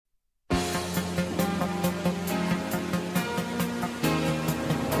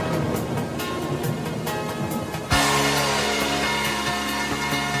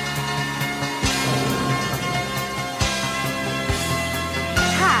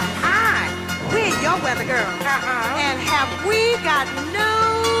your weather girl. And have we got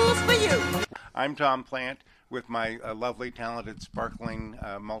news for you? I'm Tom Plant with my lovely, talented, sparkling,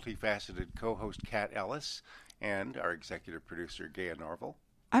 multifaceted co-host Kat Ellis and our executive producer Gaia Norval.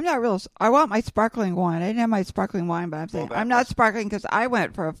 I'm not real. I want my sparkling wine. I didn't have my sparkling wine, but I'm saying I'm not sparkling because I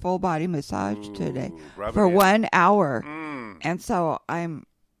went for a full body massage today for 1 hour. And so I'm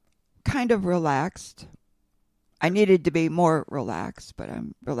kind of relaxed. I needed to be more relaxed, but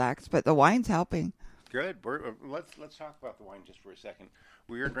I'm relaxed. But the wine's helping. Good. Let's talk about the wine just for a second.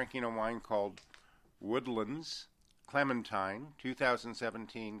 We are drinking a wine called Woodlands Clementine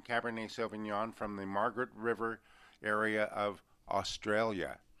 2017 Cabernet Sauvignon from the Margaret River area of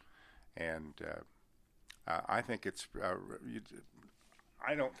Australia. And I think it's...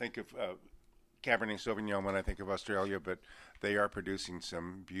 I don't think of Cabernet Sauvignon when I think of Australia, but they are producing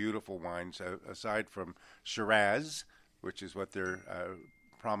some beautiful wines, aside from Shiraz, which is what they're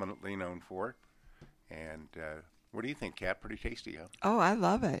prominently known for. And what do you think, Kat? Pretty tasty, huh? Oh, I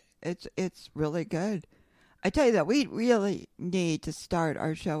love it. It's really good. I tell you that we really need to start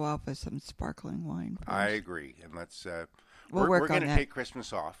our show off with some sparkling wine first. I agree. And let's... We're going to take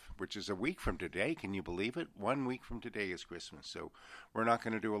Christmas off, which is a week from today. Can you believe it? 1 week from today is Christmas. So we're not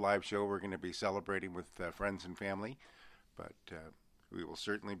going to do a live show. We're going to be celebrating with friends and family. But we will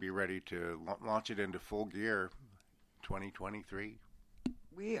certainly be ready to launch it into full gear 2023.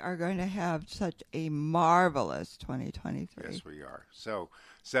 We are going to have such a marvelous 2023. Yes, we are. So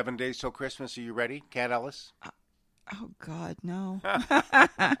 7 days till Christmas. Are you ready, Kat Ellis? Oh, God, no.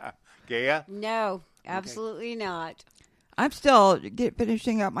 Gaia? No, absolutely not. I'm still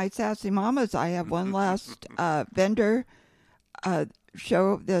finishing up my Sassy Mamas. I have one last vendor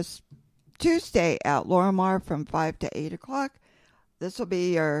show this Tuesday at Lorimar from 5 to 8 o'clock. This will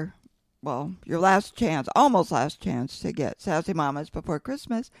be your last chance, almost last chance to get Sassy Mamas before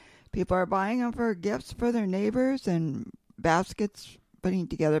Christmas. People are buying them for gifts for their neighbors and baskets, putting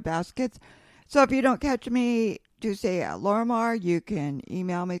together baskets. So if you don't catch me Tuesday at Lorimar, you can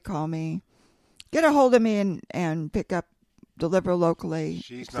email me, call me, get a hold of me, and pick up, deliver locally.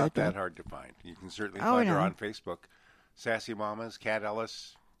 She's not that hard to find. You can certainly find her on Facebook. Sassy Mamas, Kat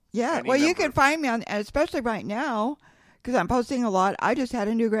Ellis. Yeah, well, you can find me on, especially right now, because I'm posting a lot. I just had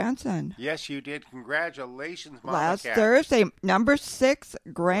a new grandson. Yes, you did. Congratulations, Mama Last Kat. Thursday, number 6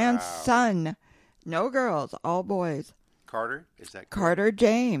 grandson. Wow. No girls, all boys. Carter? Is that Carter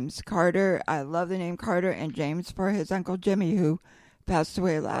James. Carter, I love the name Carter, and James for his Uncle Jimmy, who passed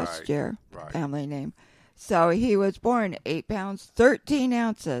away last year. Right. Family name. So he was born 8 pounds, 13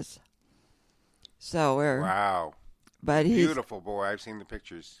 ounces. So we're... Wow. But he's beautiful boy. I've seen the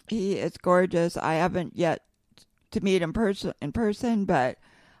pictures. He is gorgeous. I haven't yet to meet him in person, but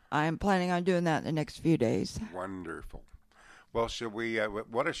I'm planning on doing that in the next few days. Wonderful. Well, should we?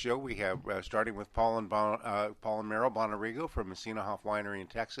 What a show we have! Starting with Paul and Merrill Bonariggo from Messina Hoff Winery in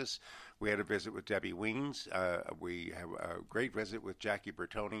Texas. We had a visit with Debbie Wiens. We have a great visit with Jackie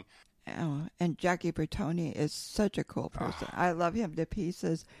Bertone. Oh, and Jackie Bertone is such a cool person. I love him to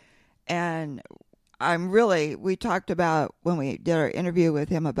pieces, and we talked about when we did our interview with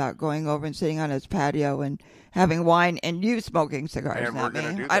him about going over and sitting on his patio and having wine, and you smoking cigars, and not we're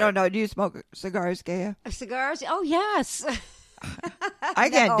me. Do that. I don't know. Do you smoke cigars, Gaia? Cigars? Oh, yes. I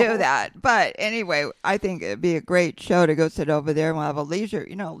can't do that. But anyway, I think it'd be a great show to go sit over there and we'll have a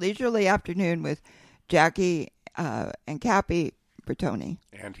leisurely afternoon with Jackie and Cappy Bertone.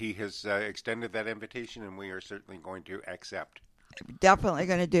 And he has extended that invitation, and we are certainly going to accept. Definitely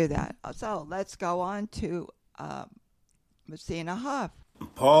going to do that. So let's go on to Messina Hoff.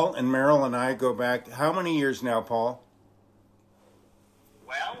 Paul and Merrill and I go back. How many years now, Paul?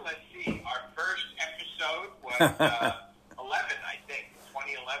 Well, let's see. Our first episode was 11, I think,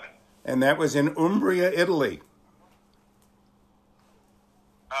 2011. And that was in Umbria, Italy.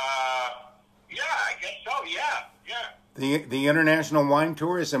 Yeah, I guess so. Yeah. The International Wine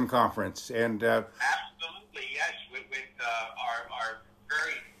Tourism Conference, and absolutely yes, with our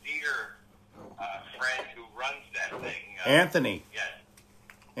very dear friend who runs that thing, Anthony. Yes.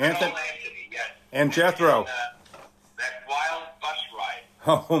 Anthony. Yes. And Jethro. And, that wild bus ride.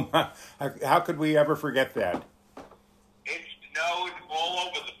 Oh my! How could we ever forget that? It snowed all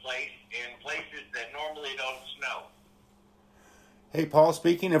over the place in places that normally don't snow. Hey, Paul,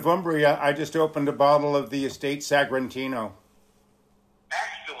 speaking of Umbria, I just opened a bottle of the Estate Sagrantino.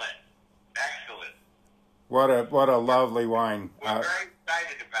 Excellent. What a lovely wine. We're very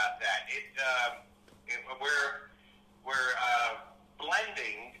excited about that. We're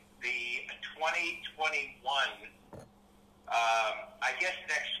blending the 2021, I guess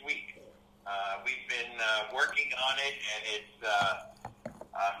next week. We've been working on it, and it's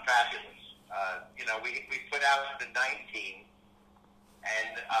fabulous. we put out the 19,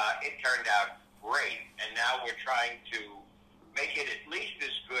 and it turned out great. And now we're trying to make it at least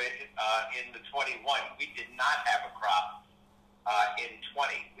as good in the 21. We did not have a crop in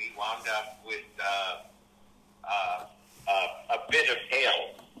 20. We wound up with a bit of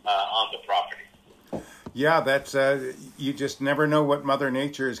hail on the property. Yeah, that's you just never know what Mother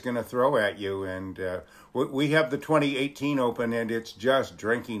Nature is going to throw at you. And we have the 2018 open, and it's just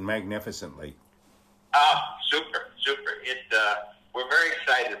drinking magnificently. Super. We're very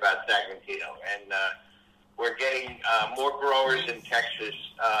excited about Sagrantino, and we're getting more growers in Texas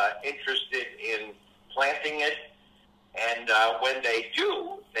interested in planting it. And when they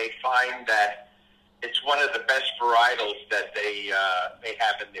do, they find that it's one of the best varietals that they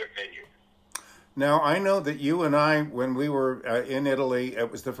have in their vineyard. Now, I know that you and I, when we were in Italy, it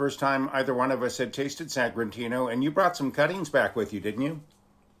was the first time either one of us had tasted Sagrantino, and you brought some cuttings back with you, didn't you?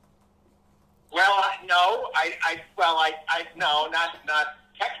 Well, no, no, not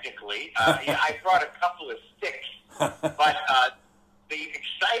technically. I brought a couple of sticks, but the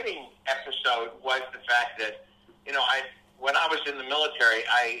exciting episode was the fact that, when I was in the military,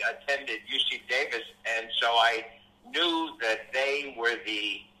 I attended UC Davis, and so I knew that they were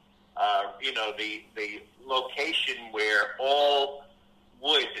the location where all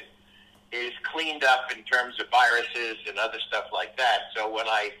wood is cleaned up in terms of viruses and other stuff like that. So when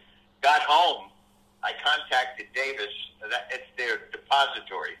I got home, I contacted Davis. It's their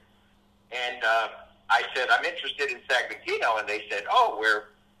depository. And I said, I'm interested in Sagrantino. And they said, oh,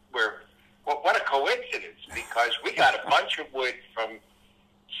 what a coincidence, because we got a bunch of wood from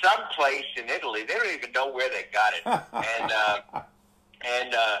someplace in Italy. They don't even know where they got it.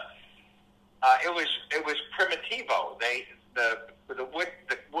 And it was Primitivo. The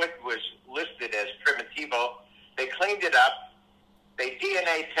wood was listed as Primitivo. They cleaned it up. They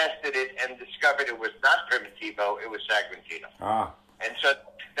DNA tested it and discovered it was not Primitivo. It was Sagrantino. And so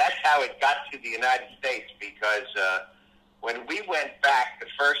that's how it got to the United States, because when we went back the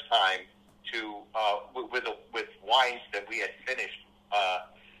first time to with wines that we had finished,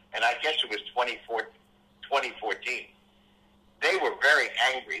 and I guess it was 2014. They were very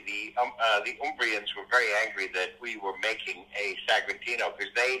angry. The Umbrians were very angry that we were making a Sagrantino,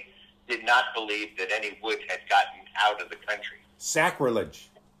 because they did not believe that any wood had gotten out of the country. Sacrilege.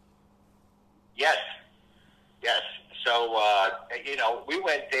 Yes. So, we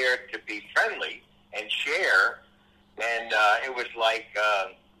went there to be friendly and share, and it was like,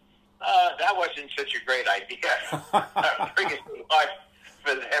 that wasn't such a great idea. Bringing much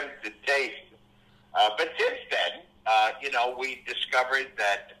for them to taste. But since then, we discovered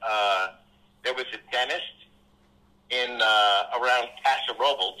that there was a dentist in around Paso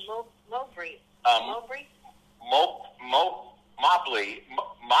Robles.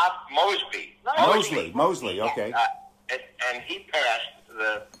 Mosley. Okay. And he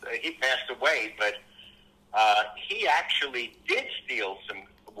passed away, but he actually did steal some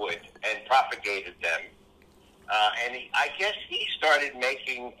wood and propagated them. And I guess he started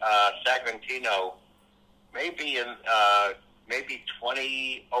making Sagrantino maybe in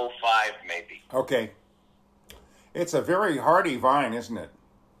 2005, maybe. Okay. It's a very hardy vine, isn't it?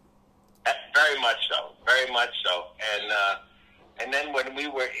 Very much so. And then when we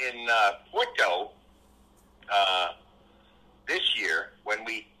were in Porto this year, when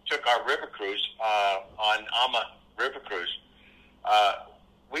we took our river cruise on Ama River Cruise,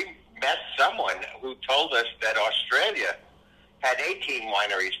 we met someone who told us that Australia had 18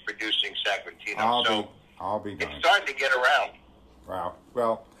 wineries producing Sagrantino. I'll be darned. It's starting to get around. Wow.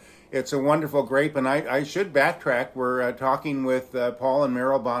 Well, it's a wonderful grape, and I should backtrack. We're talking with Paul and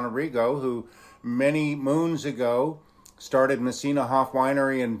Merrill Bonariggo, who many moons ago started Messina Hoff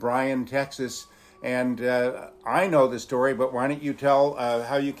Winery in Bryan, Texas. And I know the story, but why don't you tell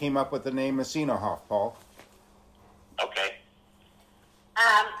how you came up with the name Messina Hoff, Paul? Okay.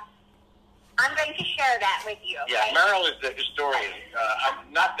 I'm going to share that with you. Okay? Yeah, Merrill is the historian.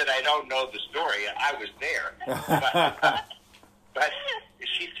 Not that I don't know the story. I was there. But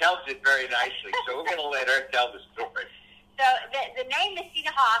she tells it very nicely, so we're going to let her tell the story. So the name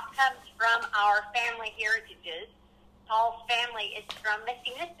Messina Hoff comes from our family heritages. Paul's family is from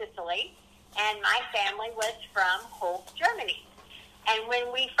Messina, Sicily, and my family was from Holt, Germany. And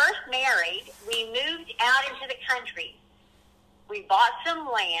when we first married, we moved out into the country. We bought some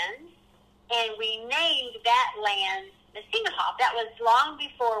land, and we named that land Messina Hoff. That was long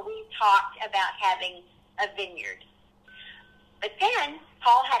before we talked about having a vineyard. But then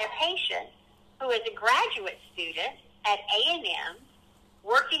Paul had a patient who was a graduate student at A&M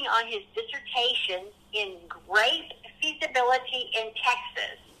working on his dissertation in grape feasibility in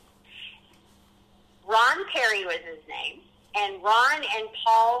Texas. Ron Perry was his name, and Ron and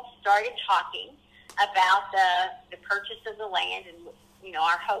Paul started talking about the purchase of the land and,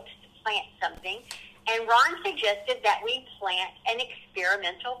 our hopes to plant something. And Ron suggested that we plant an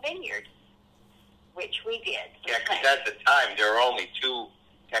experimental vineyard, which we did. Yeah, because at the time, there were only 2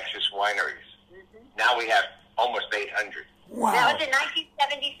 Texas wineries. Mm-hmm. Now we have almost 800. Wow. That was in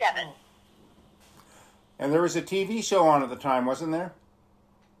 1977. And there was a TV show on at the time, wasn't there?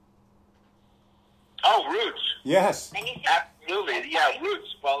 Oh, Roots. Yes. Absolutely. Yeah,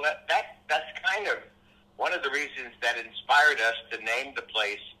 Roots. Well, that's kind of one of the reasons that inspired us to name the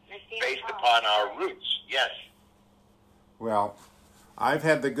place based upon our roots. Yes. Well, I've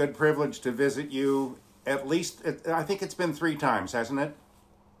had the good privilege to visit you at least, I think it's been 3 times, hasn't it?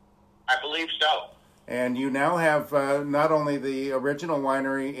 I believe so. And you now have not only the original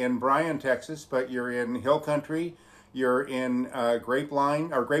winery in Bryan, Texas, but you're in Hill Country, you're in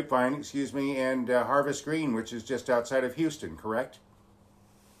Grapevine, and Harvest Green, which is just outside of Houston, correct?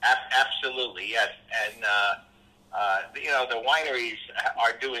 Absolutely, yes. And, the wineries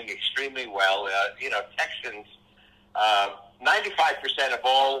are doing extremely well. Texans, 95% of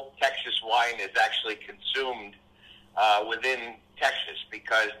all Texas wine is actually consumed within Texas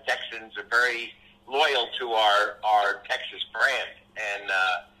because Texans are very loyal to our Texas brand. And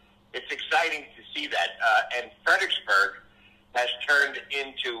it's exciting to see that. And Fredericksburg has turned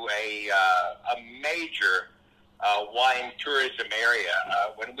into a major wine tourism area.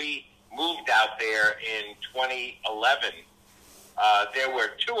 When we moved out there in 2011, there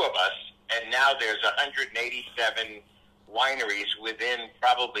were 2 of us, and now there's 187 wineries within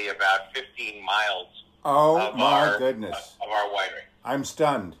probably about 15 miles of my goodness. Of our winery. I'm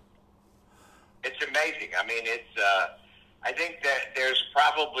stunned. It's amazing. I mean, I think that there's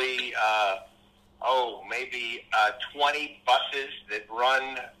probably, maybe 20 buses that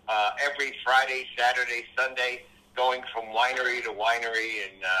run every Friday, Saturday, Sunday, going from winery to winery,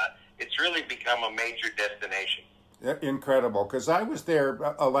 and it's really become a major destination. Incredible, because I was there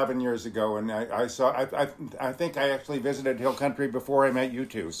 11 years ago, and I saw. I think I actually visited Hill Country before I met you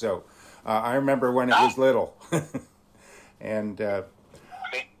two. So I remember when it was little, and I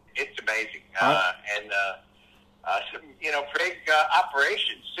mean, it's amazing, some big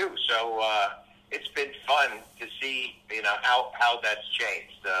operations too. So it's been fun to see how that's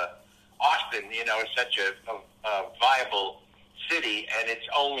changed. Austin, is such a viable city, and it's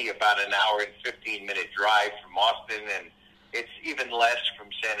only about an hour and 15-minute drive from Austin, and it's even less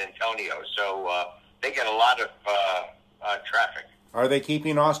from San Antonio. So they get a lot of traffic. Are they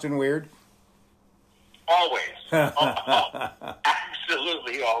keeping Austin weird? Always.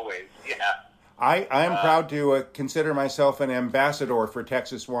 Absolutely always, yeah. I am proud to consider myself an ambassador for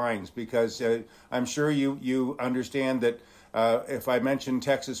Texas wines because I'm sure you understand that if I mention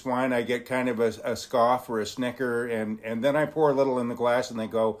Texas wine, I get kind of a scoff or a snicker, and then I pour a little in the glass and they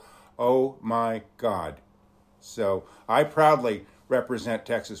go, oh my God. So I proudly represent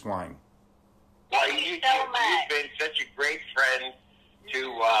Texas wine. Well, you've been such a great friend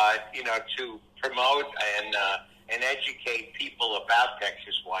to promote and educate people about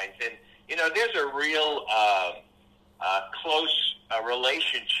Texas wines. And, there's a real close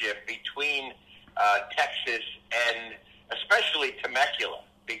relationship between Texas and especially Temecula,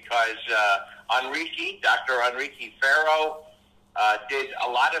 because Dr. Enrique Ferro did a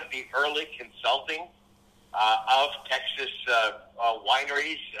lot of the early consulting of Texas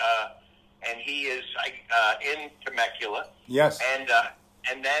wineries, and he is in Temecula. Yes. And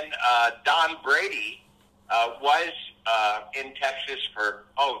then Don Brady was in Texas for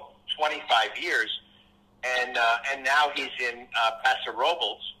 25 years, and now he's in Paso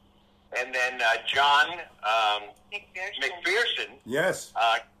Robles. And then John McPherson. Yes.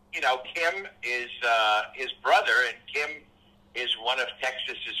 Kim is his brother, and Kim is one of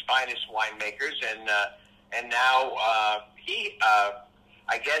Texas's finest winemakers. And now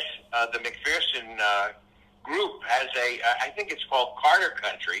I guess the McPherson group has I think it's called Carter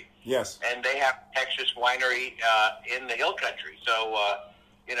Country. Yes. And they have Texas winery in the Hill Country. So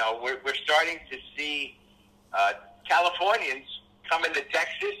we're starting to see Californians coming to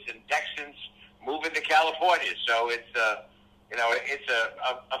Texas and Texans moving to California. So it's a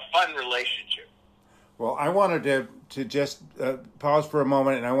fun relationship. Well, I wanted to just pause for a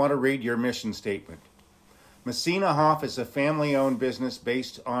moment, and I want to read your mission statement. Messina Hoff is a family-owned business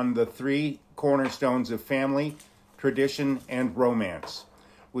based on the 3 cornerstones of family, tradition, and romance.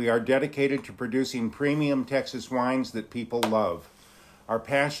 We are dedicated to producing premium Texas wines that people love. Our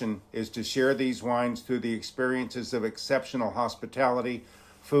passion is to share these wines through the experiences of exceptional hospitality,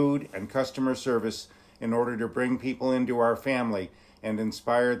 food, and customer service in order to bring people into our family and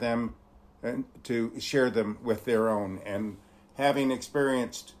inspire them and to share them with their own. And having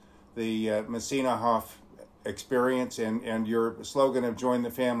experienced the Messina Hoff experience and your slogan of join the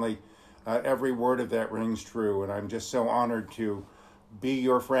family, every word of that rings true. And I'm just so honored to be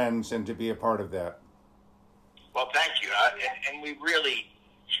your friends and to be a part of that. Well, thank you. And we really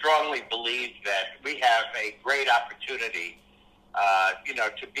strongly believe that we have a great opportunity,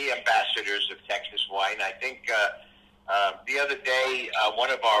 to be ambassadors of Texas wine. I think the other day, one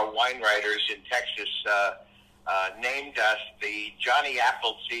of our wine writers in Texas named us the Johnny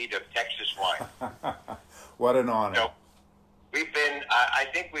Appleseed of Texas wine. What an honor. So we've been, I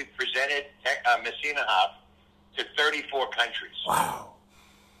think we've presented Messina Hoff to 34 countries. Wow.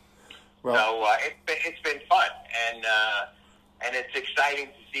 Well, So it's been fun, and it's exciting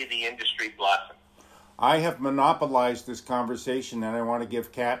to see the industry blossom. I have monopolized this conversation, and I want to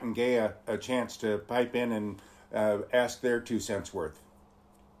give Kat and Gaia a chance to pipe in and ask their 2 cents worth.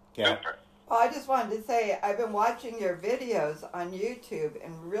 Kat? Super. Well, I just wanted to say I've been watching your videos on YouTube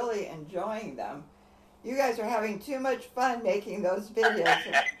and really enjoying them. You guys are having too much fun making those videos.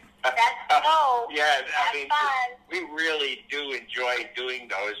 That's so. Yeah, That's fun. we really do enjoy doing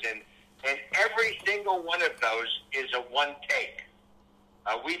those, and every single one of those is a one take.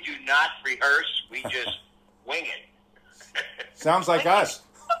 We do not rehearse; we just wing it. Sounds like us.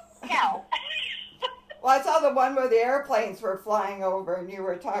 No. Well, I saw the one where the airplanes were flying over and you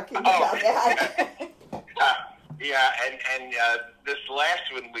were talking about that. Yeah, and this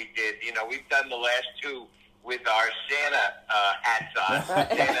last one we did, we've done the last 2 with our Santa hats on,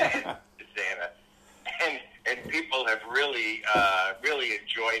 Santa and Santa, and people have really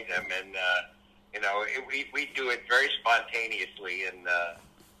enjoyed them, and we do it very spontaneously, and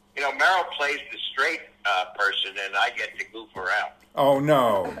Merrill plays the straight person, and I get to goof around. Oh,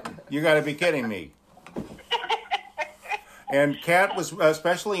 no. You got to be kidding me. And Kat was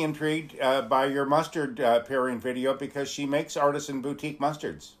especially intrigued by your mustard pairing video because she makes artisan boutique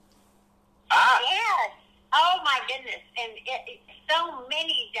mustards. Yes. Oh my goodness, and so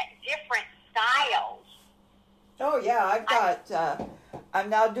many different styles. Oh, yeah, I've got, I'm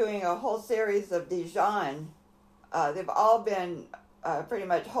now doing a whole series of Dijon. They've all been pretty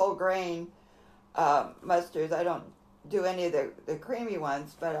much whole grain mustards. I don't do any of the creamy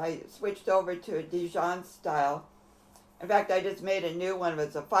ones, but I switched over to a Dijon style. In fact, I just made a new one.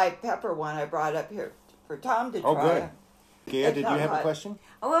 It's a 5-pepper one I brought up here for Tom to try. Oh, good. Gaia, It's did you not have a hot. question?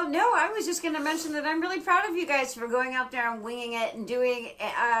 Oh, well, no, I was just going to mention that I'm really proud of you guys for going out there and winging it and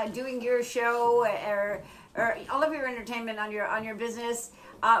doing your show or all of your entertainment on your business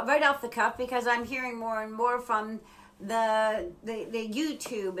right off the cuff, because I'm hearing more and more from the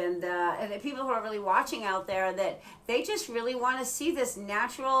YouTube and the people who are really watching out there that they just really want to see this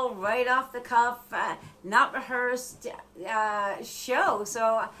natural, right off the cuff, not rehearsed show.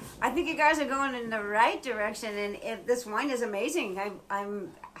 So I think you guys are going in the right direction, and if this wine is amazing.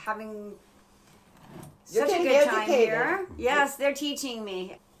 I'm having You're such a getting good time educated. here. Yes, they're teaching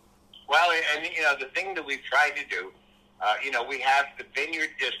me. Well, and the thing that we've tried to do, we have the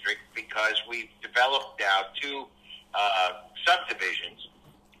Vineyard District because we've developed now 2 subdivisions,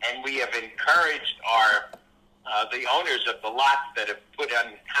 and we have encouraged the owners of the lots that have put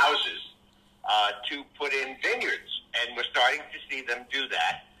in houses to put in vineyards, and we're starting to see them do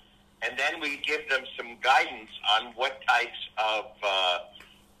that. And then we give them some guidance on what types of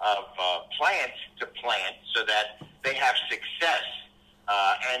plants to plant so that they have success.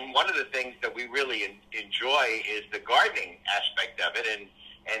 And one of the things that we really enjoy is the gardening aspect of it,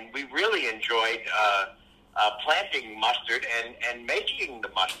 and we really enjoyed planting mustard and making the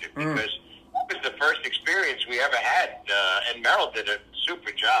mustard because it was the first experience we ever had, and Merrill did a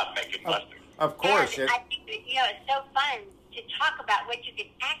super job making mustard. Of course. And I think that, it's so fun to talk about what you can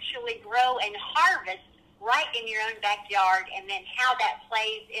actually grow and harvest right in your own backyard, and then how that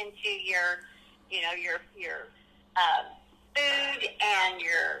plays into your food and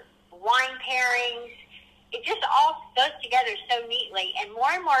your wine pairings. It just all goes together so neatly, and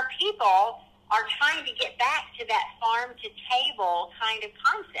more people are trying to get back to that farm to table kind of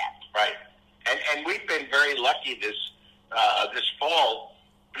concept. Right, and we've been very lucky this fall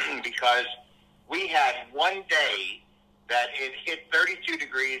because we had one day that it hit 32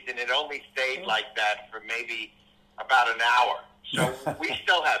 degrees and it only stayed like that for maybe about an hour. So we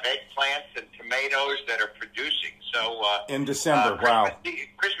still have eggplants and tomatoes that are producing. So In December, wow.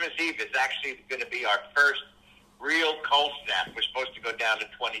 Christmas Eve is actually going to be our first real cold snap. We're supposed to go down to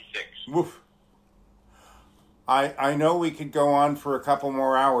 26. Woof. I know we could go on for a couple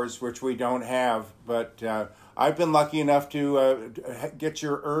more hours, which we don't have, but I've been lucky enough to get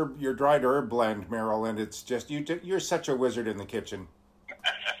your dried herb blend, Merrill, and it's just you're such a wizard in the kitchen.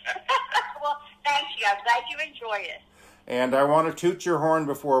 I'm glad you enjoy it. And I want to toot your horn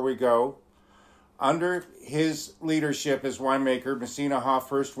before we go. Under his leadership as winemaker, Messina Hoff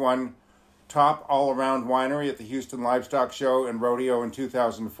first won Top All-Around Winery at the Houston Livestock Show and Rodeo in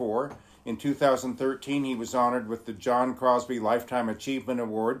 2004. In 2013, he was honored with the John Crosby Lifetime Achievement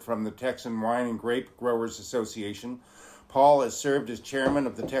Award from the Texan Wine and Grape Growers Association. Paul has served as chairman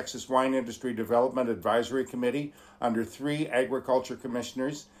of the Texas Wine Industry Development Advisory Committee under 3 agriculture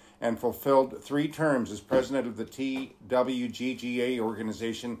commissioners and fulfilled 3 terms as president of the TWGGA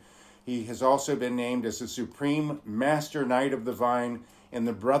organization. He has also been named as the Supreme Master Knight of the Vine in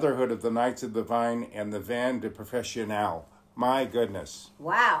the Brotherhood of the Knights of the Vine and the Vin de Professionnel. My goodness.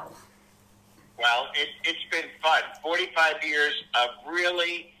 Wow. Well, it's been fun. 45 years of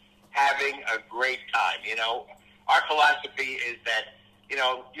really having a great time. You know, our philosophy is that, you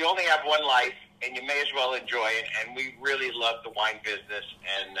know, you only have one life and you may as well enjoy it. And we really love the wine business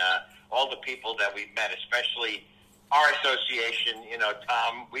and all the people that we've met, especially our association. You know,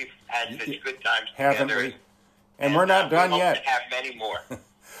 Tom, we've had such good times Haven't together. we? And we're not done we hope yet. to have many more.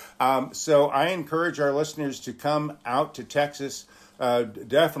 So I encourage our listeners to come out to Texas.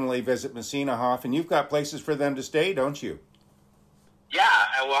 Definitely visit Messina Hoff. And you've got places for them to stay, don't you? Yeah,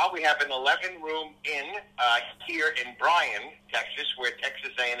 well, we have an 11-room inn here in Bryan, Texas, where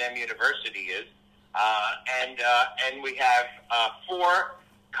Texas A&M University is, and we have 4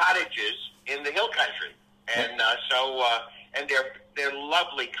 cottages in the Hill Country, and and they're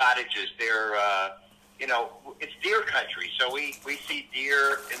lovely cottages. They're you know, it's deer country, so we see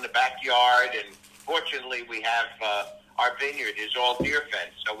deer in the backyard, and fortunately we have our vineyard is all deer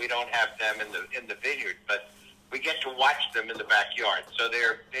fenced, so we don't have them in the vineyard, but we get to watch them in the backyard. So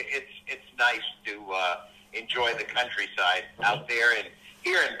it's nice to enjoy the countryside out there. And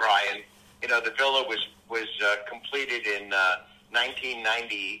here in Bryan, you know, the villa was completed in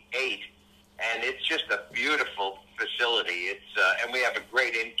 1998, and it's just a beautiful facility. And we have a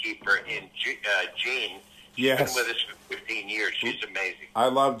great innkeeper in Jean. She's Yes. been with us for 15 years. She's amazing. I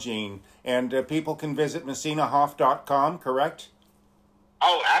love Jean. And people can visit MessinaHoff.com, correct?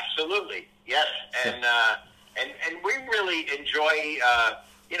 Oh, absolutely. Yes. And we really enjoy,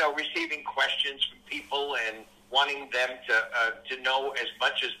 you know, receiving questions from people and wanting them to know as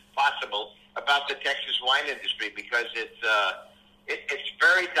much as possible about the Texas wine industry, because it's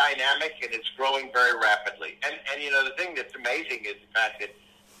very dynamic and it's growing very rapidly. And you know, the thing that's amazing is the fact that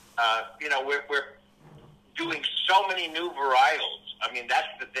you know, we're doing so many new varietals. I mean, that's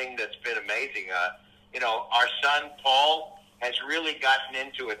the thing that's been amazing. You know, our son Paul has really gotten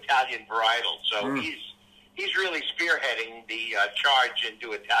into Italian varietals, so he's really spearheading the charge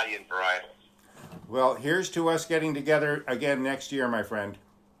into Italian varietals. Well, here's to us getting together again next year, my friend.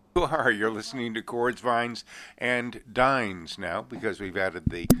 You are. You're listening to Chords, Vines, and Dines now, because we've added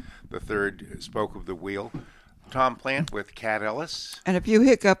the third spoke of the wheel. Tom Plant with Cat Ellis. And a few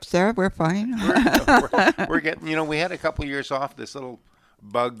hiccups there, we're fine. We're getting, you know, we had a couple years off. This little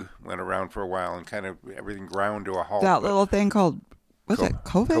bug went around for a while and kind of everything ground to a halt. That little thing called, what's it,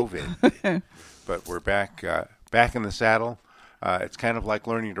 COVID? COVID. But we're back in the saddle. It's kind of like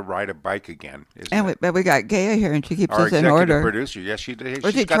learning to ride a bike again. And we got Gaia here, and she keeps Our us in order. executive producer, yes, she did.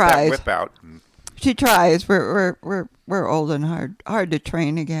 Well, She's she got tries. that whip out. She tries. We're old and hard to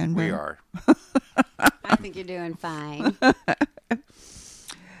train again. We are. I think you're doing fine.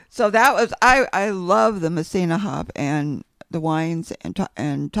 So that was I love the Messina hop and the wines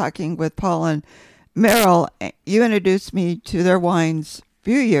and talking with Paul and Merrill. You introduced me to their wines a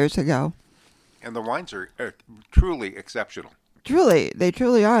few years ago. And the wines are truly exceptional. They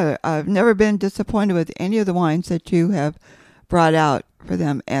truly are. I've never been disappointed with any of the wines that you have brought out for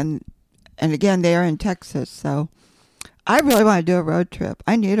them. And again, they are in Texas, so I really want to do a road trip.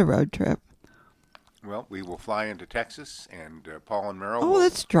 I need a road trip. Well, we will fly into Texas, and Paul and Merrill Oh, will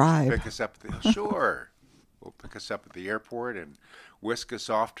let's drive. pick us up. Sure. We'll pick us up at the airport and whisk us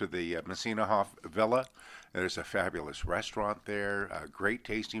off to the Messina Hoff Villa. There's a fabulous restaurant there, a great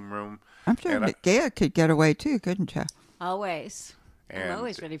tasting room. I'm sure that Gaia could get away too, couldn't you? Always. And I'm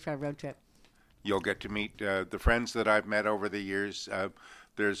always ready for a road trip. You'll get to meet the friends that I've met over the years.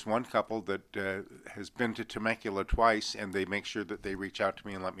 There's one couple that has been to Temecula twice, and they make sure that they reach out to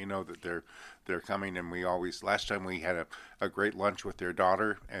me and let me know that they're coming. And we always, last time we had a great lunch with their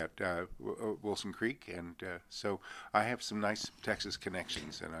daughter at Wilson Creek, and so I have some nice Texas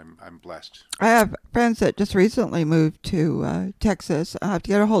connections, and I'm blessed. I have friends that just recently moved to Texas. I have to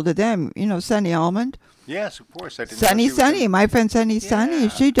get a hold of them. You know, Sunny Almond. Yes, of course. I didn't know she was Sunny, my friend Sunny, Yeah.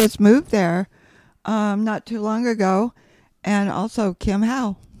 she just moved there not too long ago. And also Kim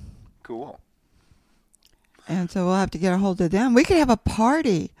Howe. Cool. And so we'll have to get a hold of them. We could have a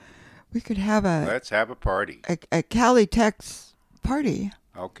party We could have Let's have a party. a Cali Tex party.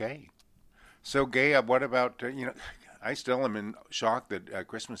 Okay. So, Gaia, what about, I still am in shock that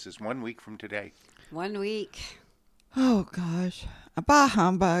Christmas is 1 week from today. 1 week. Oh, gosh. Bah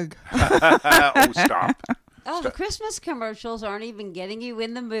humbug. Oh, stop. Oh, the Christmas commercials aren't even getting you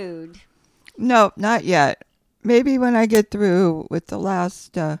in the mood. No, not yet. Maybe when I get through with the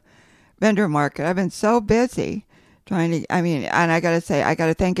last vendor market. I've been so busy and I got to say, I got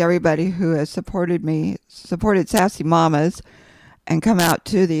to thank everybody who has supported Sassy Mamas and come out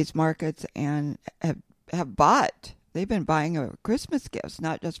to these markets and have bought. They've been buying Christmas gifts,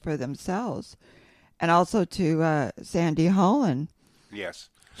 not just for themselves. And also to Sandy Holland. Yes.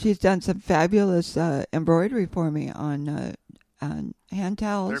 She's done some fabulous embroidery for me on hand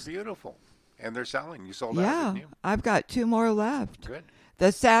towels. They're beautiful. And they're selling. You sold out, didn't you? I've got 2 more left. Good.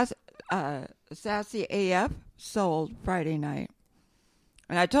 The Sassy AF sold Friday night.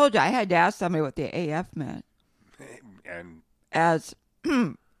 And I told you I had to ask somebody what the AF meant. And As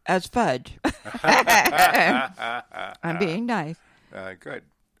fudge. I'm being nice. good.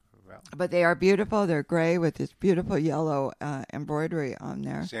 Well, But they are beautiful. They're gray with this beautiful yellow embroidery on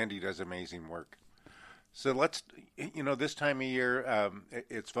there. Sandy does amazing work. So let's, this time of year,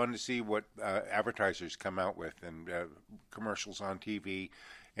 it's fun to see what advertisers come out with and commercials on TV.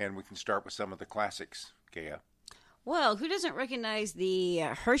 And we can start with some of the classics, Gaia. Well, who doesn't recognize the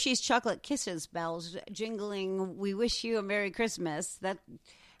Hershey's Chocolate Kisses bells jingling, "We wish you a Merry Christmas"? That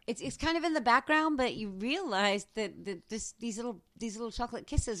it's kind of in the background, but you realize that these little chocolate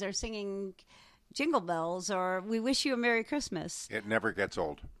kisses are singing jingle bells or "We wish you a Merry Christmas." It never gets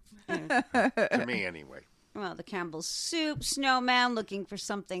old. To me, anyway. Well, the Campbell's soup snowman looking for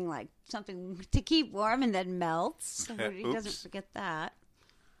something to keep warm and then melts. So he doesn't forget that.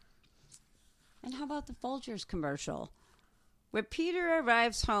 And how about the Folgers commercial, where Peter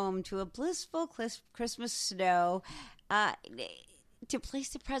arrives home to a blissful Christmas snow to place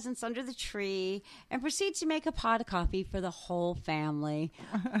the presents under the tree and proceeds to make a pot of coffee for the whole family.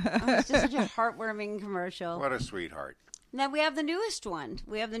 It's just such a heartwarming commercial. What a sweetheart. Now we have the newest one.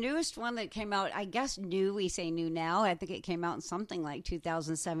 We have the newest one that came out, I guess new. We say new now. I think it came out in something like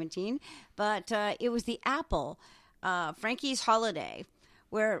 2017. But it was the Apple, Frankie's Holiday,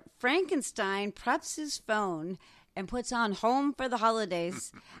 where Frankenstein preps his phone and puts on Home for the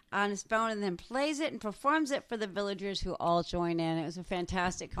Holidays on his phone and then plays it and performs it for the villagers who all join in. It was a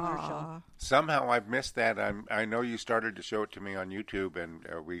fantastic commercial. Aww. Somehow I've missed that. I know you started to show it to me on YouTube, and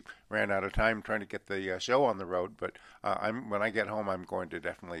we ran out of time trying to get the show on the road. But when I get home, I'm going to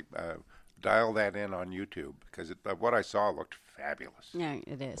definitely dial that in on YouTube because what I saw looked fabulous. Yeah,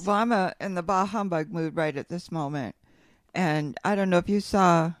 it is. Well, I'm in the bah humbug mood right at this moment. And I don't know if you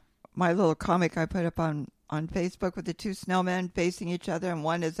saw my little comic I put up on Facebook with the 2 snowmen facing each other, and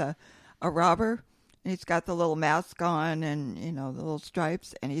one is a robber, and he's got the little mask on and, the little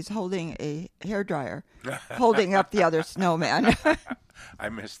stripes, and he's holding a hairdryer, holding up the other snowman. I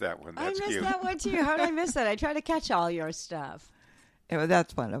missed that one. That's I missed cute. that one, too. How did I miss that? I try to catch all your stuff. Yeah,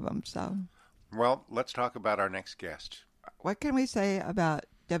 that's one of them. So, Well, let's talk about our next guest. what can we say about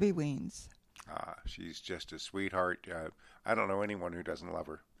Debbie Wiens? She's just a sweetheart. I don't know anyone who doesn't love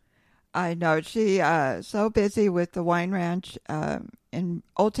her. I know. She so busy with the wine ranch in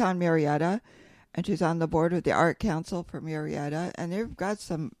Old Town Murrieta, and she's on the board with the Art Council for Murrieta, and they've got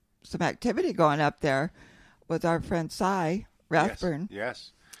some activity going up there with our friend Cy Rathburn.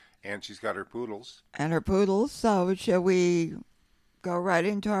 Yes. And she's got her poodles. And her poodles. So shall we go right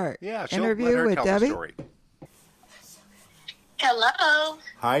into our interview let her with tell Debbie? The story. Hello.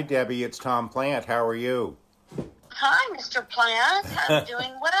 Hi, Debbie. It's Tom Plant. How are you? Hi, Mr. Plant. I'm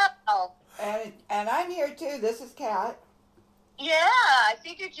doing well. And I'm here too. This is Kat. Yeah, I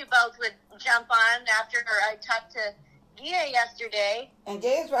figured you both would jump on after I talked to Gia yesterday. And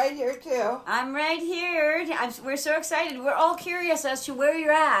Jay's right here too. I'm right here. We're so excited. We're all curious as to where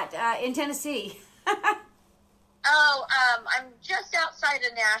you're at in Tennessee. I'm just outside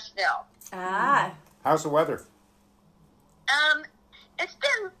of Nashville. Ah. How's the weather? It's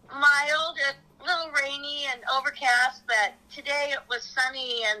been mild, a little rainy and overcast, but today it was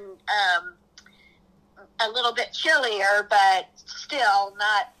sunny and a little bit chillier, but still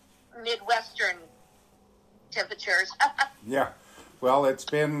not Midwestern temperatures. Yeah. Well, it's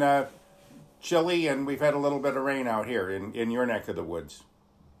been chilly, and we've had a little bit of rain out here in your neck of the woods.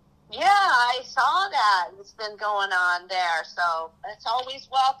 Yeah, I saw that. It's been going on there, so it's always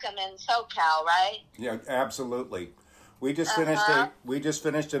welcome in SoCal, right? Yeah, absolutely. We just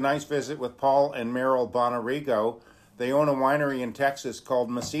finished a nice visit with Paul and Merrill Bonariggo. They own a winery in Texas called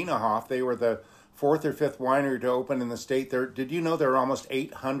Messinahoff. They were the fourth or fifth winery to open in the state. Did you know there are almost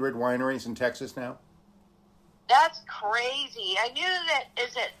 800 wineries in Texas now? That's crazy. I knew that.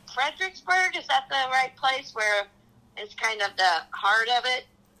 Is it Fredericksburg? Is that the right place where it's kind of the heart of it?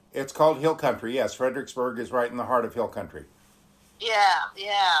 It's called Hill Country. Yes, Fredericksburg is right in the heart of Hill Country. Yeah.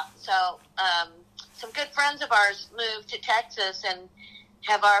 So some good friends of ours moved to Texas and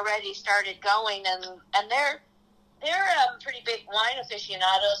have already started going, and they're pretty big wine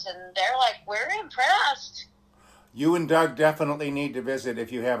aficionados, and they're like, we're impressed. You and Doug definitely need to visit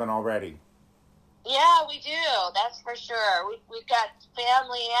if you haven't already. Yeah, we do. That's for sure. We've got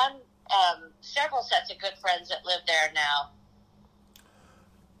family and several sets of good friends that live there now.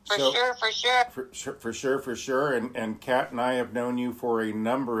 For sure. And Kat and I have known you for a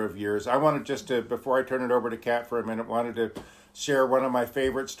number of years. I wanted just to, before I turn it over to Kat for a minute, wanted to share one of my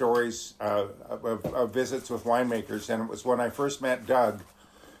favorite stories of visits with winemakers. And it was when I first met Doug.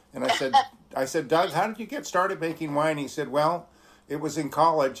 And I said, Doug, how did you get started making wine? He said, well, it was in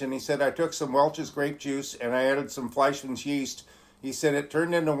college. And he said, I took some Welch's grape juice and I added some Fleischmann's yeast. He said it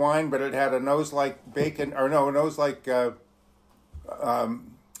turned into wine, but it had a nose like bacon, or no, a nose like,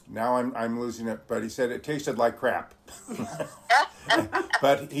 now I'm losing it, but he said it tasted like crap.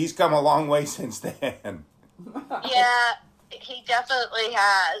 But he's come a long way since then. Yeah, he definitely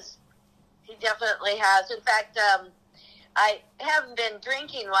has. In fact, I haven't been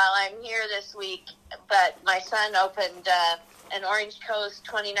drinking while I'm here this week, but my son opened an Orange Coast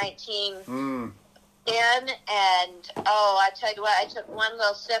 2019 and I tell you what, I took one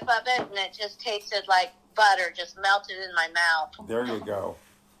little sip of it, and it just tasted like butter, just melted in my mouth. There you go.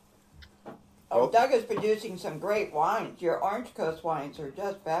 Oh, Doug is producing some great wines. Your Orange Coast wines are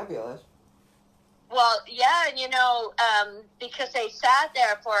just fabulous. Well, yeah, and because they sat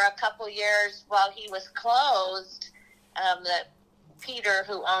there for a couple years while he was closed, Peter,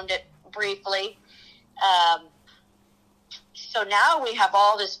 who owned it briefly, so now we have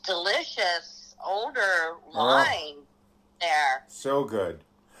all this delicious older wine there. So good.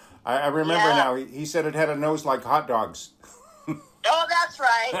 I remember now. He said it had a nose like hot dogs. Oh, that's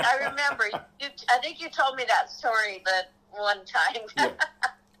right. I remember. I think you told me that story the one time. Yeah.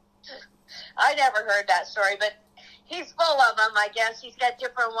 I never heard that story, but he's full of them, I guess. He's got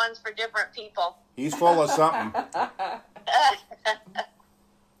different ones for different people. He's full of something.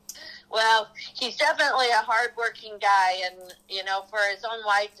 Well, he's definitely a hardworking guy, and, for his own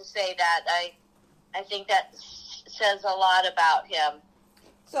wife to say that, I think that says a lot about him.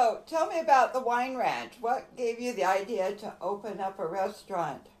 So, tell me about the Wine Ranch. What gave you the idea to open up a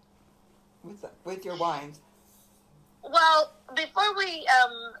restaurant with your wines? Well, before we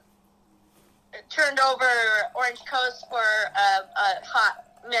turned over Orange Coast for a hot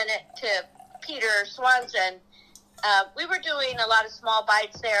minute to Peter Swanson, we were doing a lot of small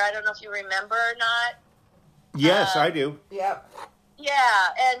bites there. I don't know if you remember or not. Yes, I do. Yep.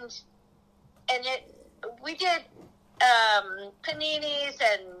 Yeah, and we did paninis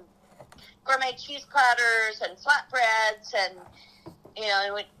and gourmet cheese platters and flatbreads, and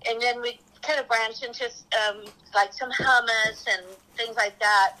and then we kind of branched into like some hummus and things like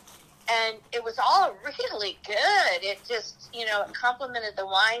that, and it was all really good. It just it complemented the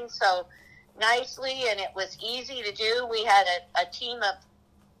wine so nicely, and it was easy to do. We had a team of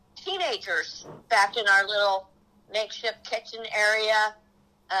teenagers back in our little makeshift kitchen area,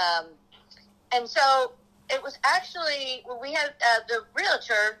 and so it was actually, we had the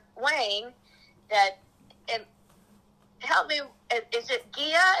realtor, Wayne, that, and help me, is it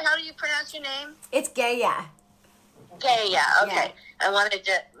Gia? How do you pronounce your name? It's Gaia. Gaia, okay. Yeah. I wanted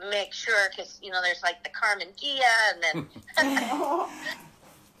to make sure, because, there's like the Carmen Gia, and then...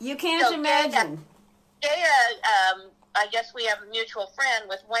 You can't imagine. Gaia, I guess we have a mutual friend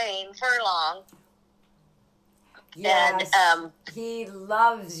with Wayne Furlong. Yes, and, he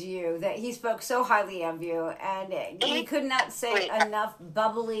loves you. That he spoke so highly of you, and he could not say enough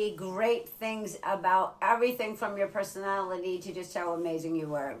bubbly, great things about everything from your personality to just how amazing you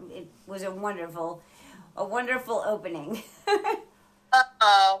were. It was a wonderful opening.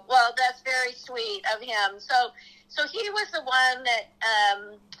 Oh, well, that's very sweet of him. So he was the one that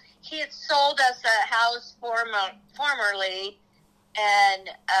he had sold us a house formerly, and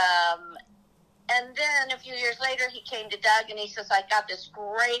then a few years later, he came to Doug and he says, I got this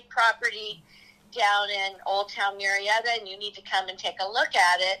great property down in Old Town Murrieta, and you need to come and take a look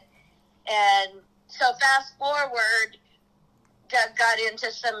at it. And so fast forward, Doug got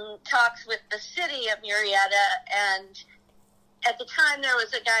into some talks with the city of Murrieta, and at the time there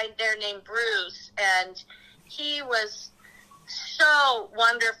was a guy there named Bruce, and he was so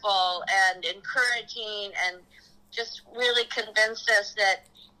wonderful and encouraging and just really convinced us that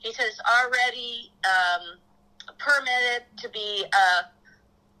he says, already permitted to be a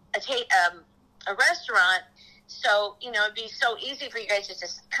restaurant. So, it'd be so easy for you guys to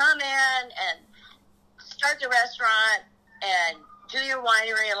just come in and start the restaurant and do your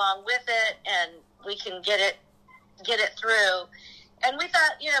winery along with it, and we can get it through. And we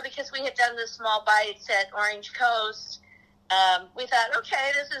thought, because we had done the small bites at Orange Coast, we thought,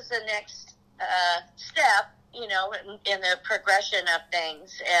 okay, this is the next step, in the progression of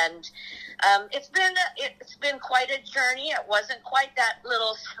things. And it's been quite a journey. It wasn't quite that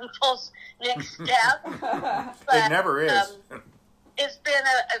little simple next step. But, it never is. It's been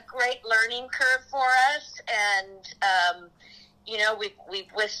a great learning curve for us, and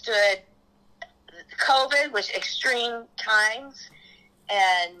we've withstood COVID, which extreme times,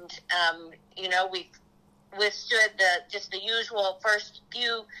 and we've withstood the usual first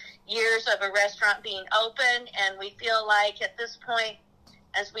few years of a restaurant being open, and we feel like at this point,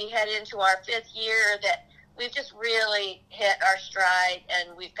 as we head into our 5th year, that we've just really hit our stride,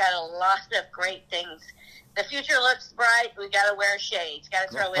 and we've got a lot of great things. The future looks bright. We got to wear shades. Got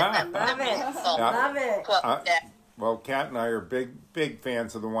to throw in Love it. Quote. Well, Kat and I are big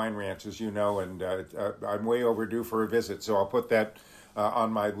fans of the Wine Ranch, as you know, and I'm way overdue for a visit, so I'll put that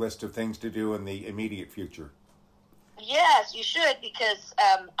on my list of things to do in the immediate future. Yes, you should, because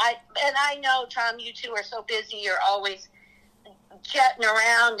I know, Tom, you two are so busy. You're always jetting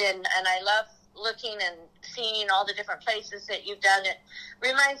around, and I love looking and seeing all the different places that you've done. It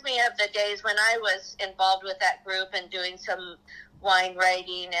reminds me of the days when I was involved with that group and doing some wine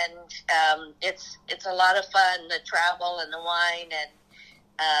writing, and it's a lot of fun, the travel and the wine,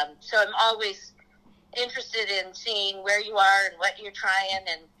 and so I'm always interested in seeing where you are and what you're trying,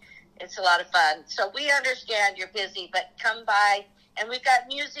 and it's a lot of fun. So we understand you're busy, but come by, and we've got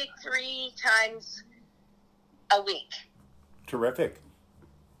music 3 times a week. Terrific.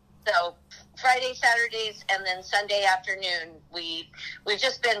 So Friday, Saturdays, and then Sunday afternoon. We've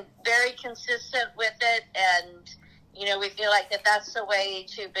just been very consistent with it, and we feel like that's the way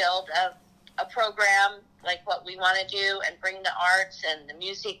to build a program like what we want to do, and bring the arts and the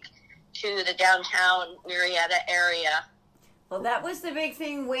music to the downtown Murrieta area. Well, that was the big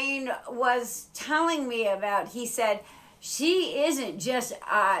thing Wayne was telling me about. He said she isn't just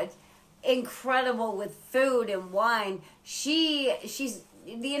incredible with food and wine. She's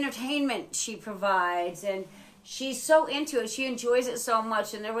the entertainment she provides, and she's so into it. She enjoys it so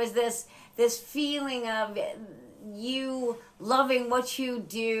much, and there was this feeling of you loving what you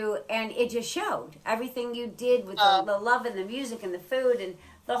do, and it just showed. Everything you did with the love and the music and the food, and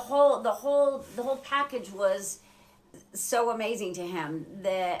the whole package was so amazing to him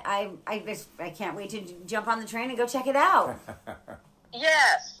that I can't wait to jump on the train and go check it out.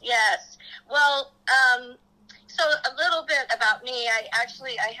 Yes. Well, so a little bit about me.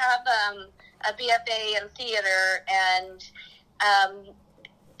 I have a BFA in theater, and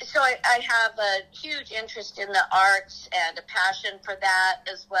so I have a huge interest in the arts and a passion for that,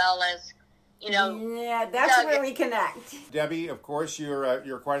 as well as, Yeah, that's where we connect. Debbie, of course,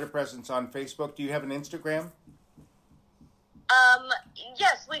 you're quite a presence on Facebook. Do you have an Instagram?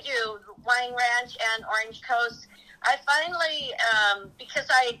 Yes, we do. Wine Ranch and Orange Coast. I finally, because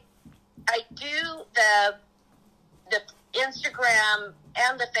I do the Instagram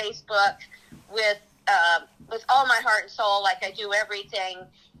and the Facebook with all my heart and soul, like I do everything.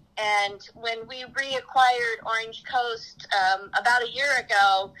 And when we reacquired Orange Coast about a year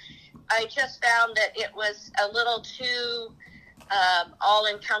ago, I just found that it was a little too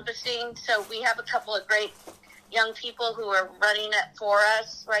all-encompassing. So we have a couple of great young people who are running it for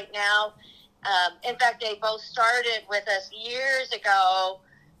us right now. In fact, they both started with us years ago.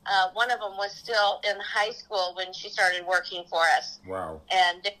 One of them was still in high school when she started working for us. Wow.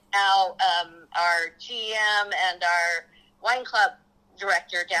 And now our GM and our wine club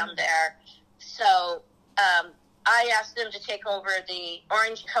director down there. So I asked them to take over the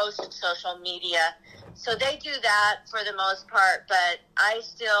Orange Coast social media. So they do that for the most part, but I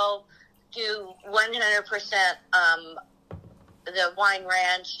still do 100% the Wine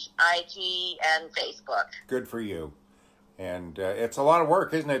Ranch, IG, and Facebook. Good for you. And it's a lot of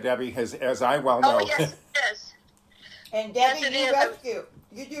work, isn't it, Debbie? As I well know. Oh, yes, it is. And Debbie, Yes,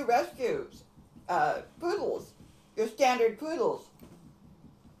 you do rescues, poodles, your standard poodles.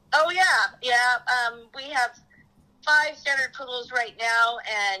 Oh, yeah. We have 5 standard poodles right now,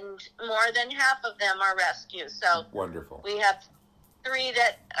 and more than half of them are rescues. So wonderful. We have 3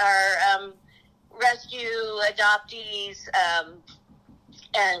 that are rescue adoptees,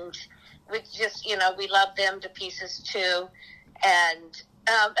 and we just, we love them to pieces too. And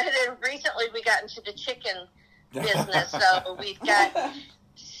then recently we got into the chicken business, so we've got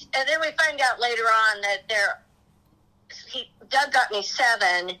And then we find out later on that Doug got me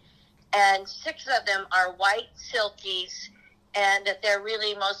 7, and 6 of them are white silkies, and that they're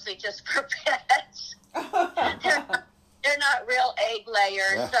really mostly just for pets. They're not real egg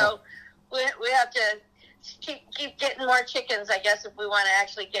layers, so we have to keep getting more chickens, I guess, if we want to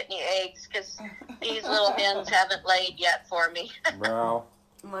actually get any eggs, because these little hens haven't laid yet for me. Wow.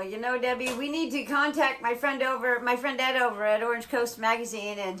 Well, you know, Debbie, we need to contact my friend Ed over at Orange Coast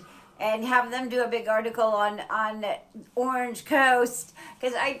Magazine and have them do a big article on Orange Coast,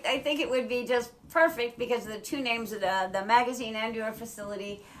 because I think it would be just perfect because of the 2 names of the magazine and your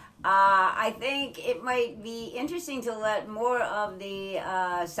facility. I think it might be interesting to let more of the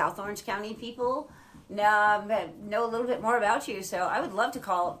South Orange County people know a little bit more about you. So I would love to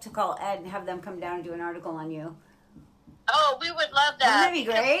call Ed and have them come down and do an article on you. Oh, we would love that. Wouldn't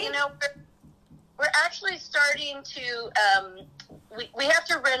that be great? You know, we're actually starting to, we have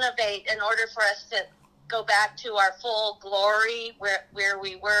to renovate in order for us to go back to our full glory where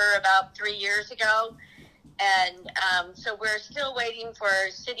we were about 3 years ago. And so we're still waiting for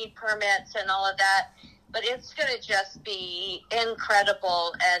city permits and all of that. But it's going to just be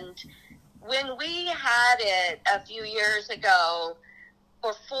incredible. And when we had it a few years ago,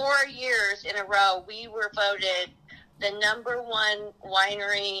 for 4 years in a row, we were voted the #1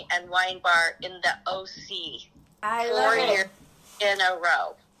 winery and wine bar in the OC. I love 4 it. years in a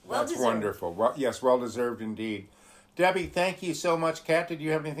row. Well That's deserved. wonderful. Well, yes, well deserved indeed. Debbie, thank you so much. Kat, did you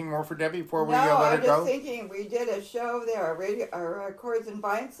have anything more for Debbie before we No, let her I'm go? just thinking we did a show there, our Chords and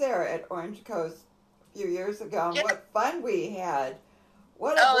Vines there at Orange Coast a few years ago. And Yeah. what fun we had.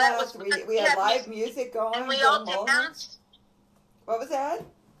 What a Oh, that was blast. fun. We had live music going. And we Bill all Mullins. danced. What was that?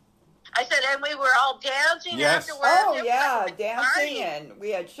 I said, and we were all dancing Yes. afterwards. Oh, It was yeah, like a dancing. party. And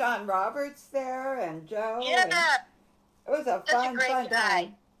we had Sean Roberts there and Joe. Yeah. And it was a Such a fun great time.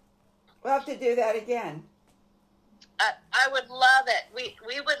 guy. We'll have to do that again. I would love it.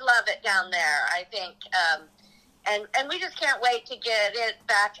 We would love it down there, I think. And we just can't wait to get it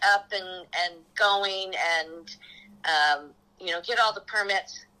back up and going and, get all the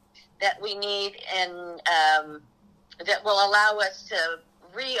permits that we need and that will allow us to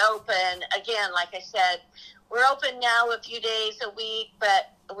reopen. Again, like I said, we're open now a few days a week,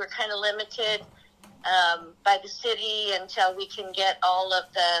 but we're kind of limited by the city until we can get all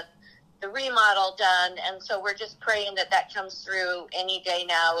of the remodel done, and so we're just praying that comes through any day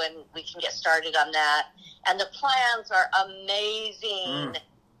now, and we can get started on that. And the plans are amazing.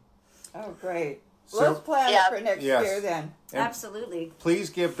 Oh, great. So- Let's plan Yeah. it for next Yes. year then. And Absolutely. please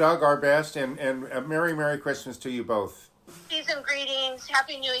give Doug our best, and a Merry Christmas to you both. Season greetings.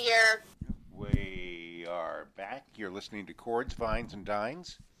 Happy New Year. We are back. You're listening to Chords, Vines, and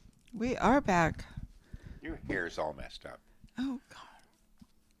Dines. We are back. Your hair's all messed up. Oh, God.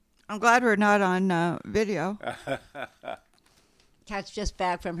 I'm glad we're not on video. Kat's just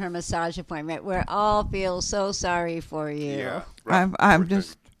back from her massage appointment. We all feel so sorry for you. Yeah. I'm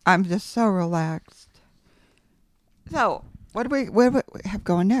just so relaxed. So, what do we have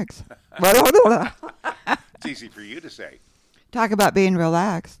going next? It's easy for you to say. Talk about being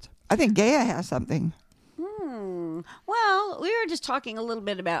relaxed. I think Gaia has something. Well, we were just talking a little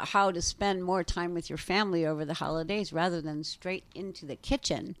bit about how to spend more time with your family over the holidays rather than straight into the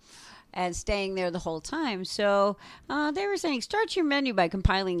kitchen and staying there the whole time. So they were saying start your menu by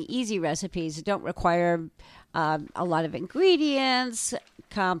compiling easy recipes that don't require a lot of ingredients,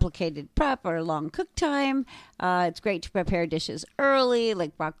 complicated prep, or long cook time. It's great to prepare dishes early,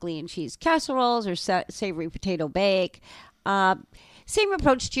 like broccoli and cheese casseroles or savory potato bake. Same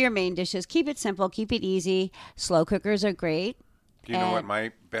approach to your main dishes. Keep it simple. Keep it easy. Slow cookers are great. Do you know what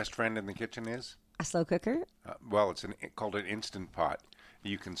my best friend in the kitchen is? A slow cooker? Well, it's called an Instant Pot.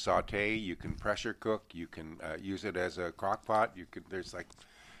 You can saute, you can pressure cook, you can use it as a crock pot.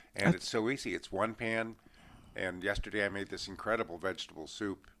 It's so easy. It's one pan. And yesterday I made this incredible vegetable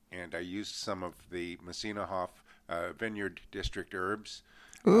soup, and I used some of the Messinahof Vineyard District herbs.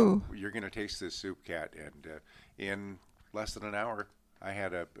 Ooh. You're going to taste this soup, Kat, and in less than an hour, I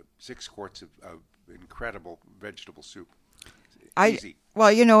had 6 quarts of incredible vegetable soup. Easy.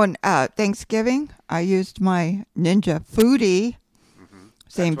 Well, on Thanksgiving, I used my Ninja Foodie.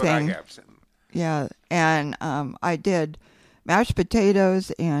 Same That's thing. what I have. Yeah, and I did mashed potatoes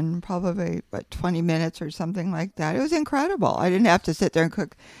in probably 20 minutes or something like that. It was incredible. I didn't have to sit there and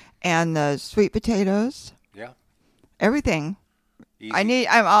cook, and the sweet potatoes. Yeah. Everything. Easy.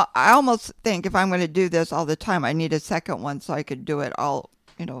 I almost think if I'm going to do this all the time, I need a second one so I could do it all,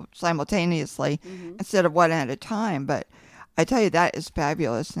 simultaneously instead of one at a time. But I tell you, that is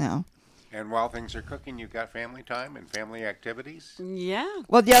fabulous now. And while things are cooking, you've got family time and family activities? Yeah.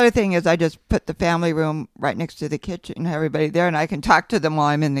 Well, the other thing is I just put the family room right next to the kitchen, everybody there, and I can talk to them while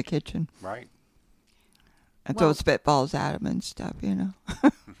I'm in the kitchen. Right. And throw spitballs at them and stuff,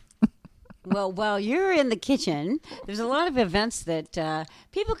 Well, while you're in the kitchen, there's a lot of events that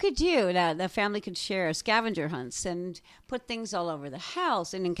people could do. The family could share scavenger hunts and put things all over the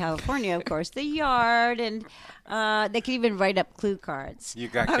house. And in California, of course, the yard. And they could even write up clue cards. You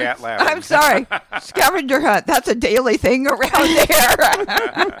got cat laughing. I'm sorry. Scavenger hunt, that's a daily thing around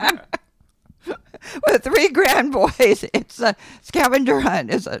there. With 3 grand boys, it's a scavenger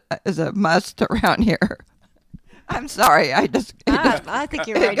hunt is a must around here. I'm sorry. I think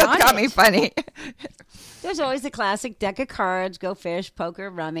you're right it just on got it. me funny. There's always the classic deck of cards, go fish, poker,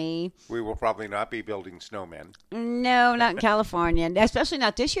 rummy. We will probably not be building snowmen. No, not in California. Especially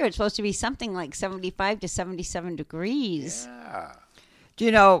not this year. It's supposed to be something like 75 to 77 degrees. Yeah. Do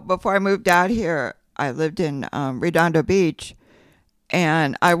you know, before I moved out here, I lived in Redondo Beach,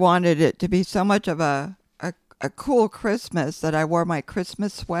 and I wanted it to be so much of a cool Christmas that I wore my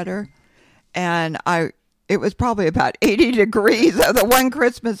Christmas sweater, and it was probably about 80 degrees. The one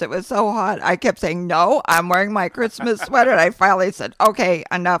Christmas, it was so hot. I kept saying, no, I'm wearing my Christmas sweater. And I finally said, okay,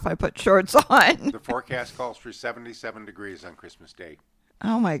 enough. I put shorts on. The forecast calls for 77 degrees on Christmas Day.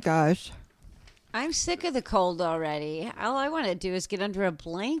 Oh, my gosh. I'm sick of the cold already. All I want to do is get under a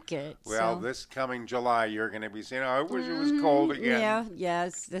blanket. Well, this coming July, you're going to be saying, I wish it was cold again. Yeah,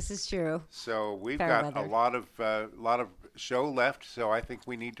 yes, this is true. So we've Fair got weather. a lot of show left, so I think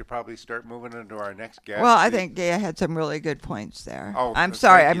we need to probably start moving into our next guest. Well, I think Gaya had some really good points there. Oh, I'm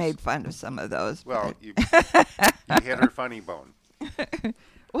sorry I thank you. made fun of some of those. Well, but- you hit her funny bone.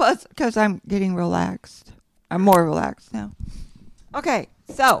 Well, it's because I'm getting relaxed. I'm more relaxed now. Okay,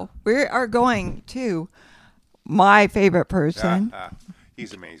 so we are going to my favorite person,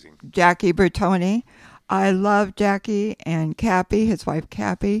 He's amazing. Jackie Bertone. I love Jackie and Cappy, his wife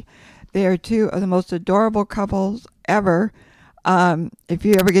Cappy. They are 2 of the most adorable couples ever. If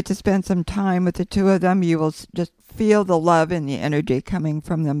you ever get to spend some time with the 2 of them, you will just feel the love and the energy coming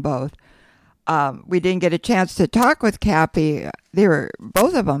from them both. We didn't get a chance to talk with Cappy.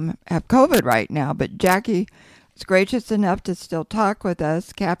 Both of them have COVID right now, but Jackie was gracious enough to still talk with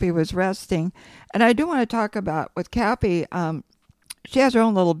us. Cappy was resting. And I do want to talk about with Cappy, she has her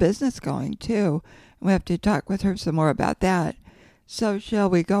own little business going too. We have to talk with her some more about that. So shall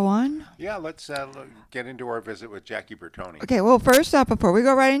we go on? Yeah, let's get into our visit with Jackie Bertone. Okay, well, first up, before we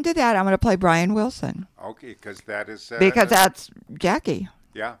go right into that, I'm going to play Brian Wilson. Okay, because that is... because that's Jackie.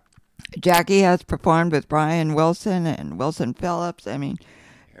 Yeah. Jackie has performed with Brian Wilson and Wilson Phillips. I mean...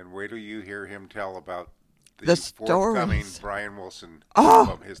 And wait till you hear him tell about the forthcoming stories. Brian Wilson Oh!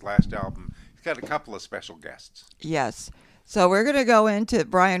 album, his last album. He's got a couple of special guests. Yes. So we're going to go into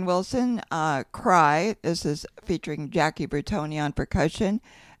Brian Wilson, Cry. This is featuring Jackie Bertone on percussion.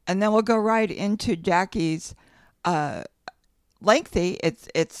 And then we'll go right into Jackie's lengthy.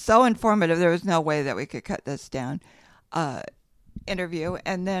 It's so informative. There was no way that we could cut this down. Interview.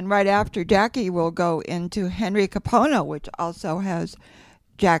 And then right after Jackie, we'll go into Henry Capono, which also has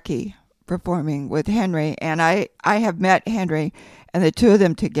Jackie performing with Henry. And I have met Henry, and the 2 of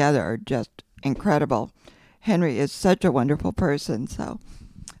them together are just incredible. Henry is such a wonderful person. So,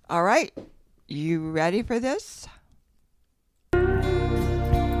 all right. You ready for this?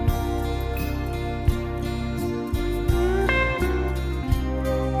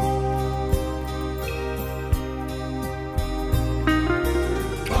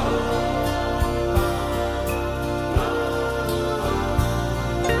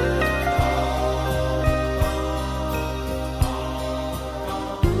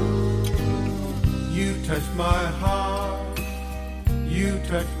 You touch my heart, you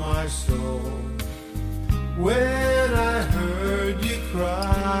touch my soul. When I heard you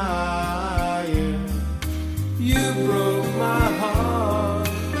crying, you broke my heart,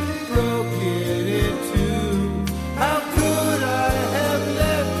 broke it in two. How could I have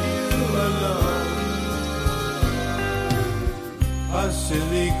left you alone? A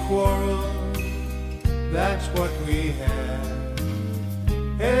silly quarrel, that's what we had.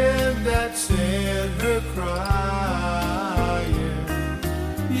 And that sent her crying.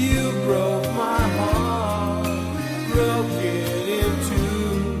 You broke my heart, broke it in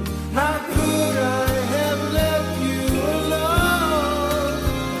two. How could I have left you alone?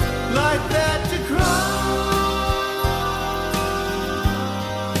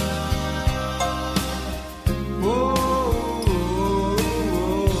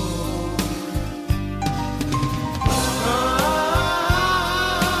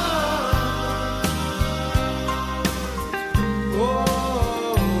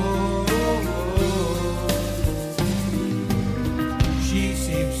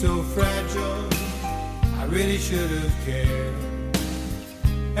 of care,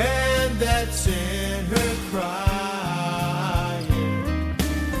 and that sent her crying.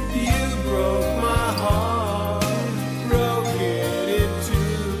 You broke my heart, broke it in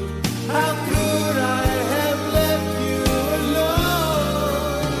two. How could I have left you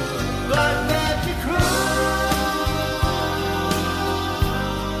alone like that to cry?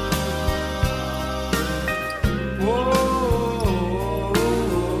 Whoa.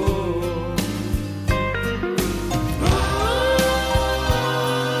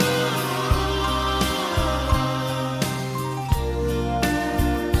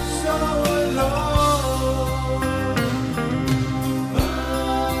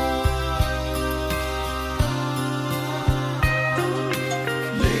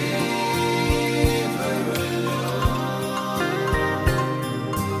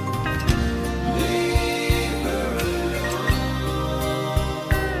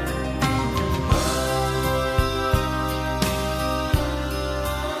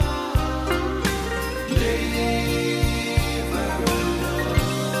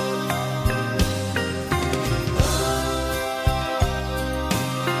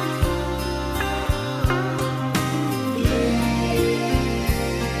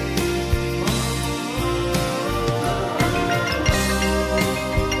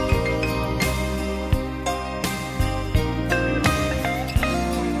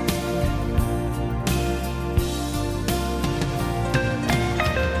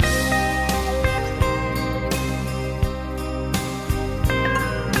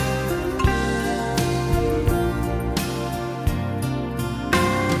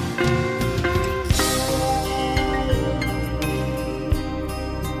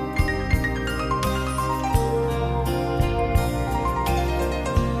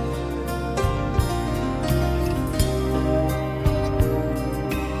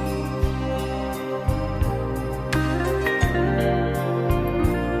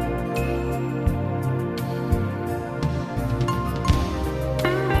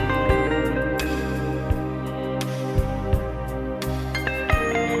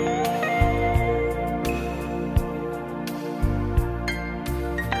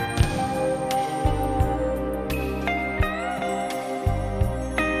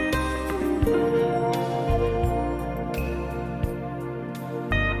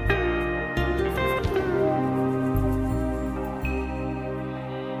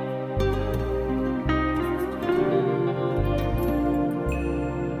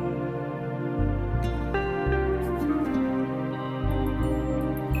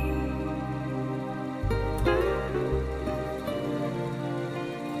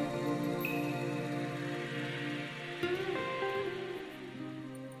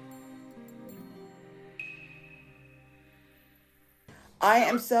 I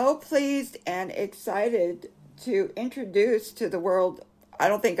am so pleased and excited to introduce to the world. I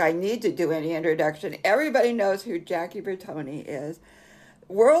don't think I need to do any introduction. Everybody knows who Jackie Bertone is.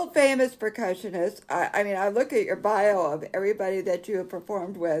 World famous percussionist. I mean, I look at your bio of everybody that you have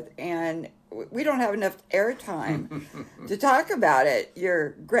performed with, and we don't have enough airtime to talk about it.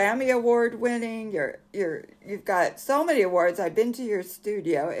 You're Grammy Award winning. You've got so many awards. I've been to your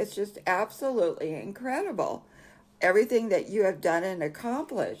studio. It's just absolutely incredible. Everything that you have done and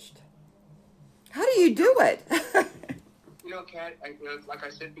accomplished. How do you do it? Kat, like I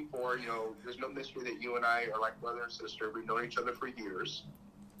said before, there's no mystery that you and I are like brother and sister. We've known each other for years.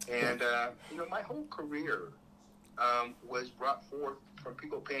 And, my whole career was brought forth from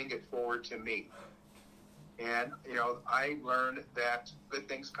people paying it forward to me. And, I learned that good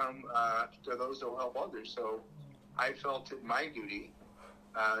things come to those who help others. So I felt it my duty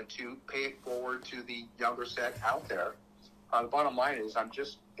to pay it forward to the younger set out there. The bottom line is I'm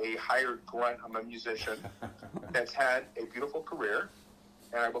just a hired grunt. I'm a musician that's had a beautiful career,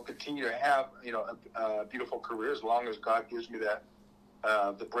 and I will continue to have, a beautiful career as long as God gives me that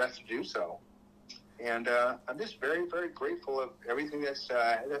the breath to do so. And I'm just very, very grateful of everything that's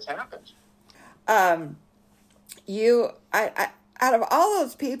happened. Out of all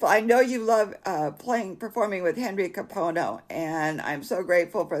those people, I know you love performing with Henry Capono, and I'm so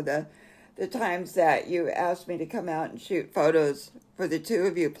grateful for the times that you asked me to come out and shoot photos for the two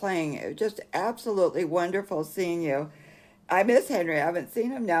of you playing. It was just absolutely wonderful seeing you. I miss Henry. I haven't seen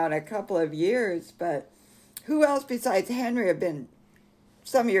him now in a couple of years, but who else besides Henry have been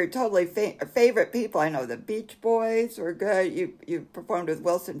some of your totally favorite people? I know the Beach Boys were good. You performed with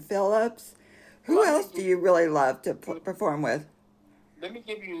Wilson Phillips. Who else do you really love to perform with? Let me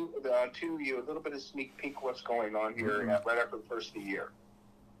give you a little bit of sneak peek of what's going on here right after the first of the year.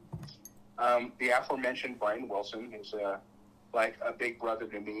 The aforementioned Brian Wilson is like a big brother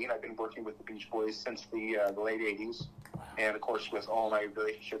to me, and I've been working with the Beach Boys since the late 80s, and of course with all my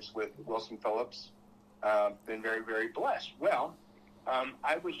relationships with Wilson Phillips, been very, very blessed. Well,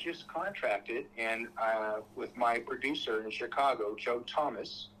 I was just contracted, and with my producer in Chicago, Joe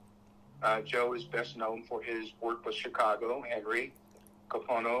Thomas. Joe is best known for his work with Chicago, Henry,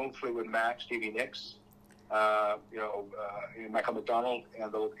 Capono, Fleetwood Mac, Stevie Nicks, Michael McDonald,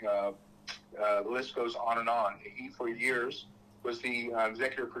 and the list goes on and on. He, for years, was the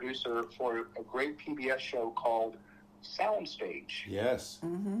executive producer for a great PBS show called Soundstage. Yes.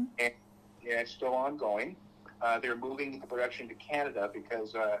 Mm-hmm. And it's still ongoing. They're moving the production to Canada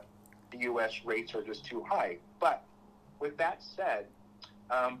because the U.S. rates are just too high. But with that said,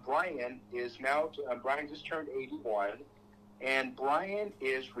 Brian just turned 81, and Brian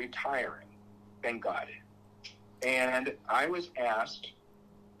is retiring, thank God. And I was asked,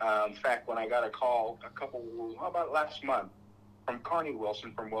 in fact, when I got a call how about last month, from Carney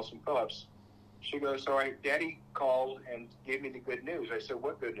Wilson from Wilson Phillips, she goes, so Daddy called and gave me the good news. I said,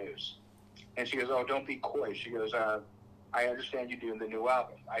 what good news? And she goes, oh, don't be coy. She goes, I understand you're doing the new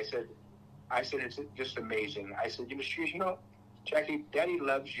album. I said, it's just amazing. I said, you know, Jackie, Daddy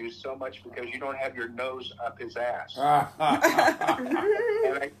loves you so much because you don't have your nose up his ass.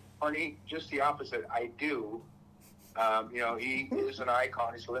 And Carney, just the opposite. I do. He is an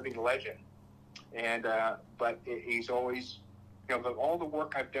icon. He's a living legend. And but he's always, of all the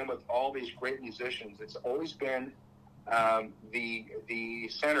work I've done with all these great musicians, it's always been the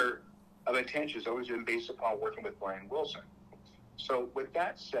center of attention has always been based upon working with Brian Wilson. So with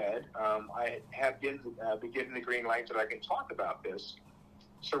that said, I have been given the green light that I can talk about this.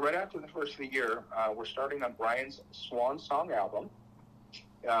 So right after the first of the year, we're starting on Brian's Swan Song album.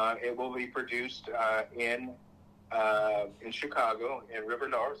 It will be produced in Chicago, in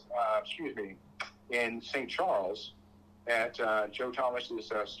in St. Charles at Joe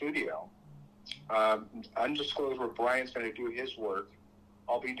Thomas's studio. Undisclosed where Brian's going to do his work.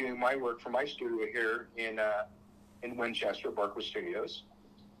 I'll be doing my work for my studio here in Winchester, Barker Studios.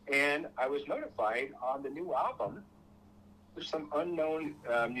 And I was notified on the new album, there's some unknown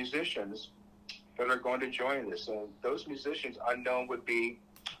musicians that are going to join this. And those musicians unknown would be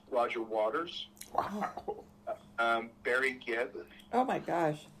Roger Waters, Barry Gibb. Oh my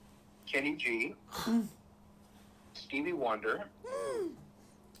gosh. Kenny G, Stevie Wonder,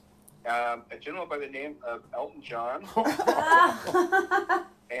 a gentleman by the name of Elton John,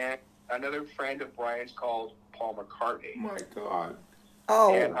 and another friend of Brian's called Paul McCartney. My God.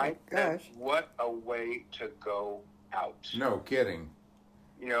 Oh, and my gosh. What a way to go out. No kidding.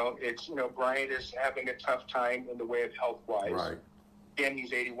 Brian is having a tough time in the way of health-wise. Right. Again,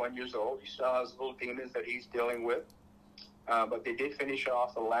 he's 81 years old. He still has little demons that he's dealing with. But they did finish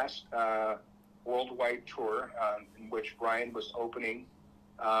off the last worldwide tour in which Brian was opening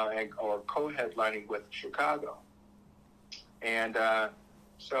or co-headlining with Chicago. And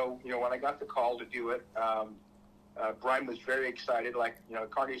so, when I got the call to do it, Brian was very excited. Like,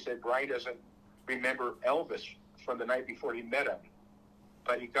 Carney said, Brian doesn't remember Elvis from the night before he met him.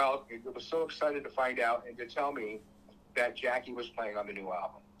 But he was so excited to find out and to tell me that Jackie was playing on the new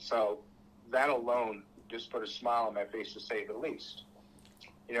album. So that alone just put a smile on my face, to say the least.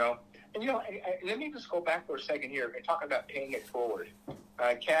 Let me just go back for a second here and talk about paying it forward.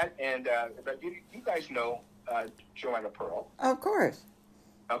 Kat and you guys know Joanna Pearl. Of course.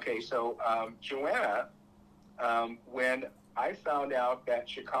 Okay, so Joanna, when I found out that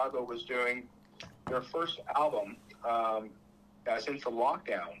Chicago was doing their first album since the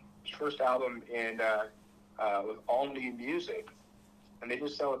lockdown, first album with all new music, and they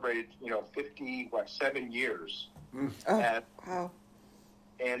just celebrated, 7 years. Wow.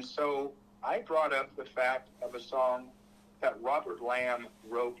 And so I brought up the fact of a song that Robert Lamb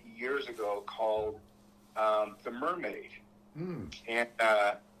wrote years ago called "The Mermaid," and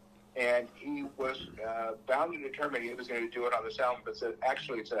he was bound and determined he was going to do it on this album. But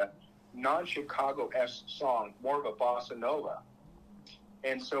it's a non-Chicago-esque song, more of a bossa nova.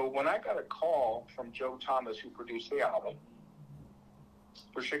 And so when I got a call from Joe Thomas, who produced the album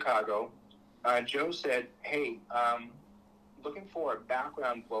for Chicago, Joe said, hey, looking for a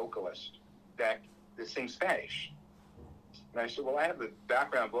background vocalist that sings Spanish. And I said, well, I have a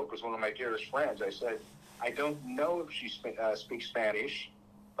background vocalist, one of my dearest friends. I said, I don't know if she speaks Spanish,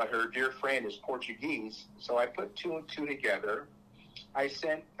 but her dear friend is Portuguese. So I put two and two together. I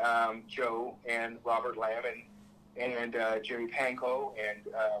sent Joe and Robert Lamb and Jerry Pankow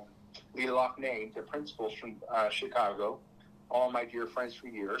and Lee Loughnane, the principals from Chicago, all my dear friends for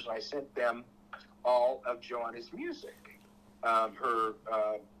years. And I sent them all of Joanna's music. Her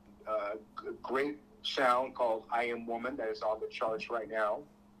great sound called I Am Woman that is on the charts right now.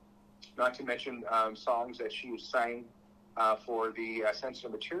 Not to mention songs that she sang for the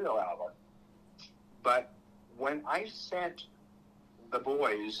Sensitive Material album. But when I sent the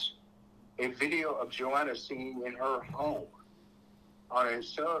boys a video of Joanna singing in her home on a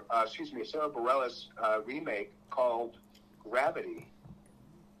Sarah Bareilles remake called Gravity,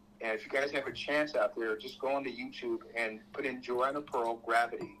 and if you guys have a chance out there, just go onto YouTube and put in Joanna Pearl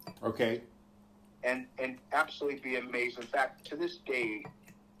Gravity. Okay. And absolutely be amazed. In fact, to this day,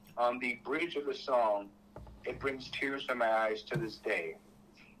 on the bridge of the song, it brings tears to my eyes to this day.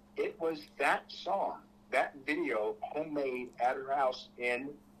 It was that song, that video, homemade at her house in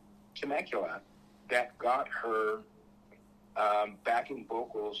Temecula, that got her backing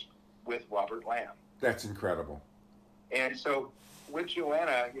vocals with Robert Lamb. That's incredible. And so with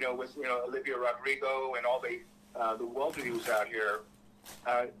Joanna, with Olivia Rodrigo and all the well-to-dos out here,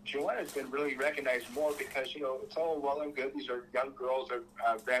 Joanna's been really recognized more because, it's all well and good. These are young girls, they're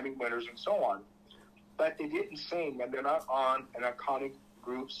Grammy winners and so on. But they didn't sing, and they're not on an iconic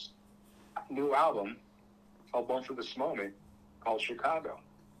group's new album called Born for This Moment, called Chicago.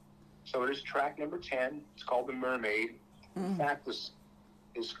 So it is track number 10. It's called The Mermaid. In fact, this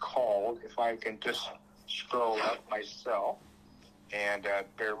is called, if I can just scroll up myself, and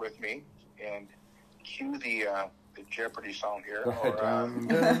bear with me, and cue the Jeopardy song here. Dum,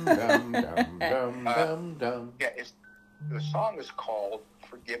 dum, dum, dum, dum, dum. Yeah, the song is called,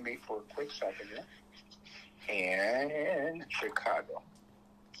 forgive me for a quick second here, and Chicago.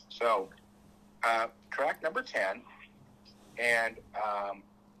 So, track number 10, and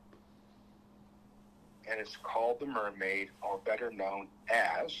it's called The Mermaid, or better known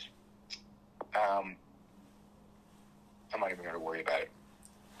as, I'm not even going to worry about it.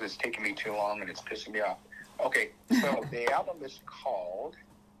 It's taking me too long and it's pissing me off. Okay, so the album is called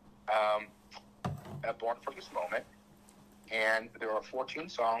Born for This Moment, and there are 14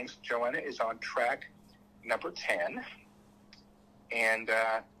 songs. Joanna is on track number 10, and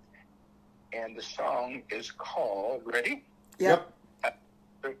the song is called, ready? Yep.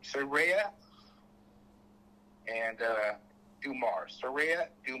 Soraya and Dumar. Soraya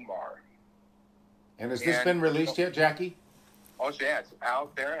Dumar. And has this been released yet, Jackie? Oh, yeah, it's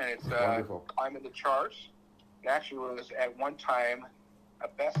out there, and it's climbing the charts. It actually was, at one time, a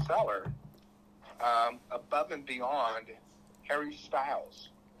bestseller, above and beyond Harry Styles.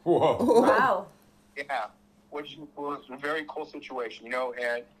 Whoa. Wow. Yeah, which was a very cool situation,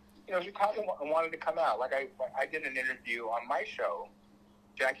 and, Chicago wanted to come out. Like, I did an interview on my show,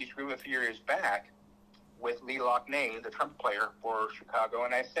 Jackie's Groove, a few years back, with Lee Loughnane, the trumpet player for Chicago,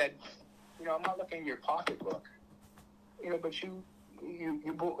 and I said, I'm not looking at your pocketbook, but you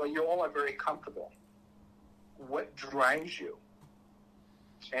all are very comfortable. What drives you?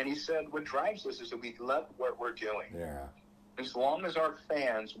 And he said, what drives us is that we love what we're doing. Yeah. As long as our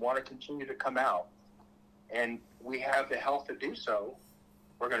fans want to continue to come out, and we have the health to do so,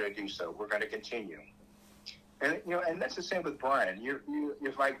 we're going to do so. We're going to continue. And and that's the same with Brian. You're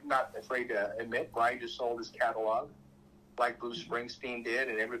not afraid to admit, Brian just sold his catalog, like Bruce Springsteen did,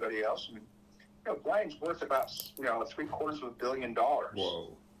 and everybody else. And, Brian's worth about $750 million.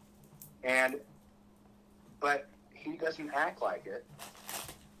 Whoa. But he doesn't act like it.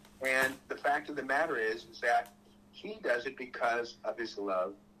 And the fact of the matter is that he does it because of his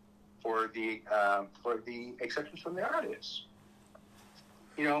love for the acceptance from the audience.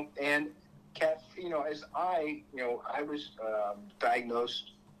 And Kat, as I was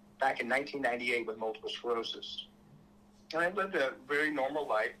diagnosed back in 1998 with multiple sclerosis. And I lived a very normal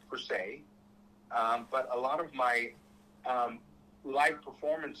life, per se, but a lot of my live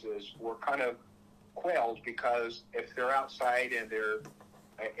performances were kind of quailed because if they're outside and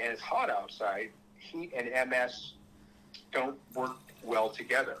it's hot outside, heat and MS don't work well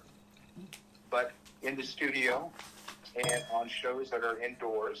together. But in the studio and on shows that are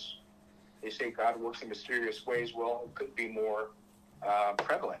indoors, they say God works in mysterious ways. Well, it could be more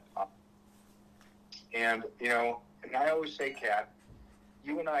prevalent. And, and I always say, Kat,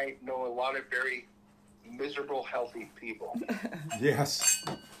 you and I know a lot of very miserable, healthy people. Yes.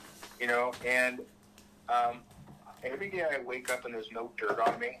 And every day I wake up and there's no dirt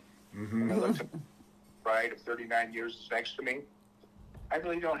on me. Mm-hmm. And I look at the bride of 39 years is next to me. I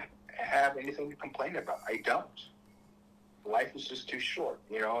really don't have anything to complain about. I don't. Life is just too short,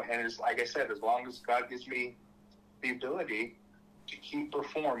 and it's like I said, as long as God gives me the ability to keep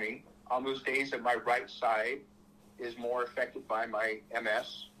performing on those days that my right side is more affected by my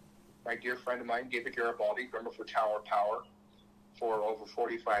MS. My dear friend of mine, David Garibaldi, drummer for Tower Power for over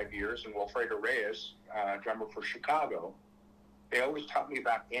 45 years, and Wilfredo Reyes, drummer for Chicago, they always taught me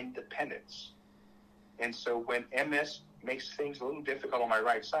about independence. And so when MS makes things a little difficult on my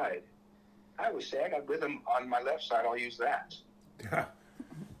right side, I always say I got rhythm on my left side. I'll use that. Yeah.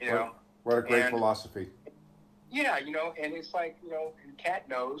 You know. What a great And- philosophy. Yeah, you know, and it's like, you know, and Kat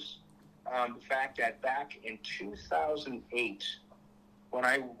knows the fact that back in 2008, when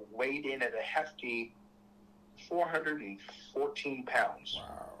I weighed in at a hefty 414 pounds.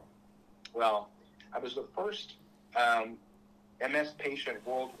 Wow. Well, I was the first MS patient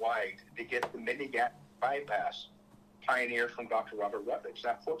worldwide to get the mini-gap bypass pioneer from Dr. Robert Rutledge.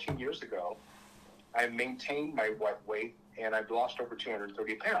 Now, 14 years ago, I maintained my weight, and I've lost over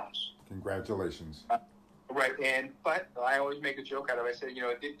 230 pounds. Congratulations. Right, but I always make a joke out of it. I said, you know,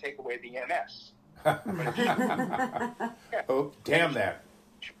 it did take away the MS. Oh, damn that.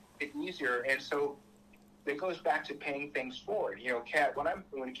 It's easier, and so it goes back to paying things forward. You know, Kat,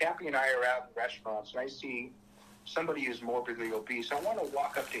 when Cappy and I are out in restaurants and I see somebody who's morbidly obese, I want to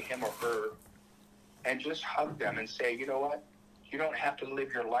walk up to him or her and just hug them and say, you know what, you don't have to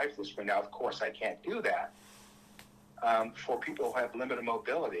live your life this way. Now, of course, I can't do that. For people who have limited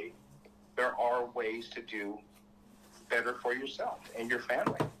mobility, there are ways to do better for yourself and your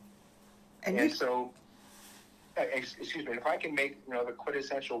family. And so, excuse me, if I can make, you know, the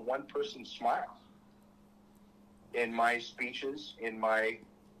quintessential one person smile in my speeches, in my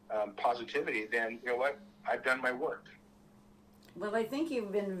positivity, then, you know what, I've done my work. Well, I think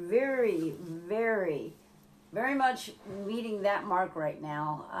you've been very, very, very much meeting that mark right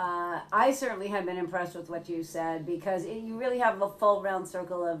now. I certainly have been impressed with what you said, because you really have a full round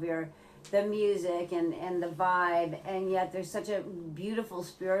circle of the music and the vibe, and yet there's such a beautiful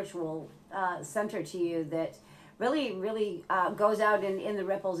spiritual center to you that really, really goes out in the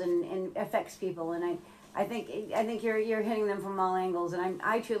ripples and affects people. And I think you're hitting them from all angles, and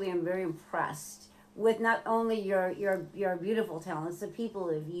I truly am very impressed with not only your beautiful talents, the people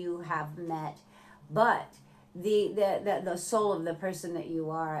that you have met, but the soul of the person that you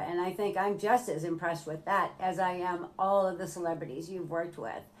are. And I think I'm just as impressed with that as I am all of the celebrities you've worked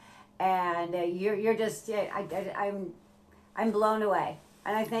with. And you're just, I'm blown away.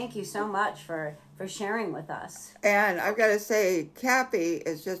 And I thank you so much for sharing with us. And I've got to say, Cappy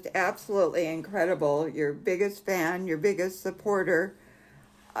is just absolutely incredible. Your biggest fan, your biggest supporter.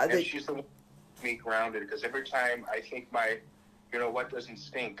 And she's the one who keeps me grounded, because every time I think you know what doesn't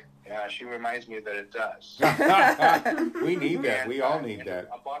stink, she reminds me that it does. We need that. We all need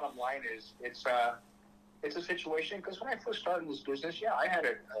that. The bottom line is, it's a situation, because when I first started this business, I had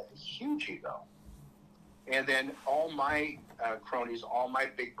a huge ego. And then all my cronies, all my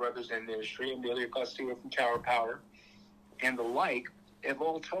big brothers in the industry, Emilio Castillo from Tower Power, and the like, have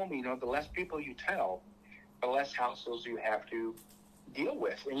all told me, you know, the less people you tell, the less households you have to deal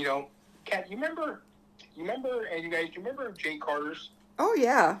with. And, you know, Kat, you remember, and you guys, do you remember Jay Carter's? Oh,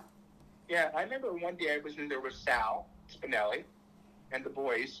 yeah. Yeah, I remember one day I was in there with Sal Spinelli and the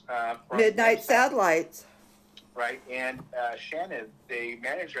boys. From Midnight Satellites. Right, and Shannon, the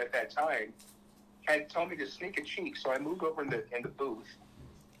manager at that time, had told me to sneak a cheek, so I moved over in the booth,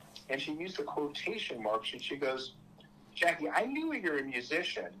 and she used the quotation marks, and she goes, Jackie, I knew you're a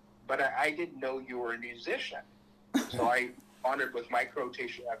musician, but I didn't know you were a musician. So I honored with my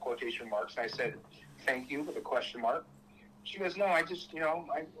quotation marks, and I said, thank you, with a question mark. She goes, no, I just, you know,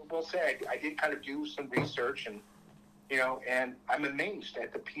 I will say I did kind of do some research, and, you know, and I'm amazed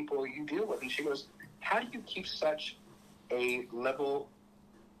at the people you deal with. And she goes, how do you keep such a level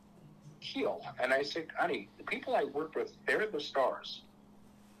keel? And I said, honey, the people I work with, they're the stars.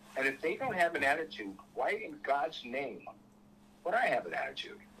 And if they don't have an attitude, why in God's name would I have an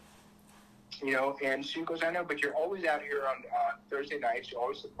attitude? You know, and she goes, I know, but you're always out here on Thursday nights. You're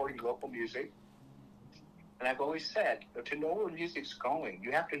always supporting local music. And I've always said, to know where music's going,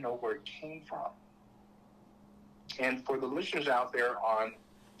 you have to know where it came from. And for the listeners out there on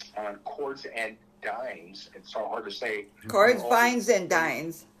chords and dines, it's so hard to say. Chords, vines, and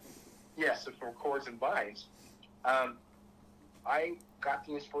dines. Yes, from chords and vines. I got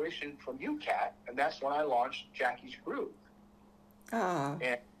the inspiration from you, Kat, and that's when I launched Jackie's Groove. Oh.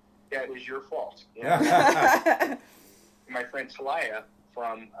 And that is your fault. You know? My friend Talia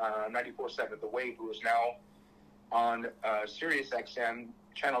from 94.7 The Wave, who is now on Sirius XM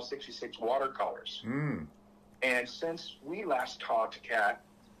Channel 66 Watercolors. Mm. And since we last talked, Kat,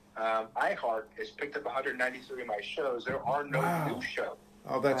 iHeart has picked up 193 of my shows. There are no new shows.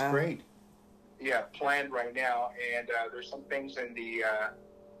 Oh, that's great. Yeah, planned right now, and there's some things in the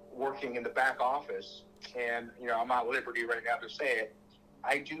working in the back office, and you know, I'm not at liberty right now to say it.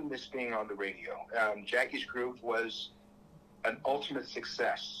 I do miss being on the radio. Jackie's Groove was an ultimate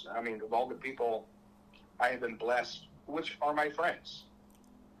success. I mean, of all the people I have been blessed, which are my friends,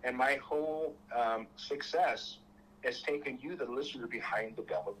 And my whole success has taken you, the listener, behind the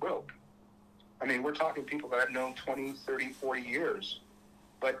velvet rope. I mean, we're talking people that I've known 20, 30, 40 years.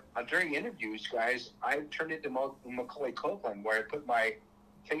 But during interviews, guys, I turned into Macaulay Culkin, where I put my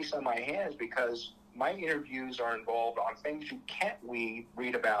face on my hands, because my interviews are involved on things you can't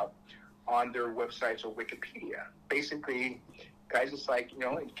read about on their websites or Wikipedia. Basically, guys, it's like,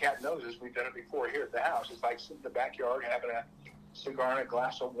 and Kat knows this, we've done it before here at the house. It's like sitting in the backyard having a cigar and a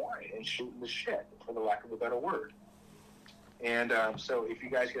glass of wine and shooting the shit, for the lack of a better word. And so if you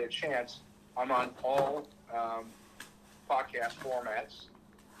guys get a chance, I'm on all podcast formats,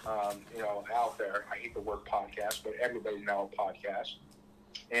 out there. I hate the word podcast, but everybody's now a podcast.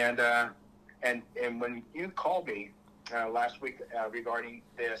 And when you called me last week regarding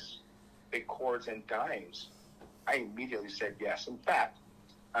this big chords and dimes, I immediately said yes. In fact,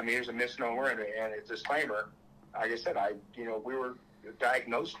 I mean, here's a misnomer and a disclaimer. Like I said, we were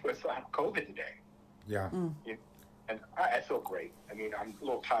diagnosed with COVID today. Yeah. And I feel great. I mean, I'm a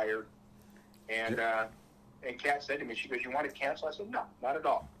little tired. And Kat said to me, she goes, "You want to cancel?" I said, "No, not at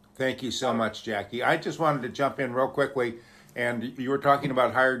all." Thank you so much, Jackie. I just wanted to jump in real quickly. And you were talking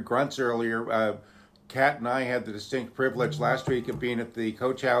about hired grunts earlier. Kat and I had the distinct privilege last week of being at the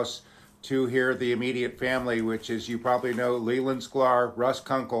Coach House to hear the immediate family, which is, you probably know, Leland Sklar, Russ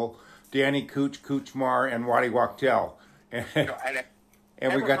Kunkel, Danny Cooch Mar, and Waddy Wachtel. And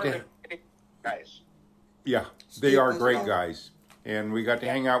we got to... Guys. Yeah, they are great guys. And we got to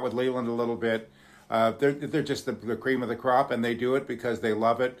hang out with Leland a little bit. They're just the cream of the crop, and they do it because they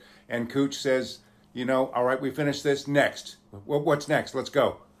love it. And Cooch says, all right, we finished this. Next. What's next? Let's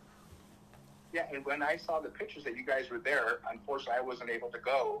go. Yeah, and when I saw the pictures that you guys were there, unfortunately, I wasn't able to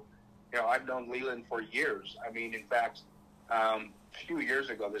go. I've known Leland for years. I mean, in fact, a few years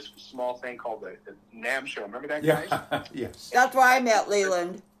ago, this small thing called the NAMM show. Remember that, guys? Yeah, yes. That's why I met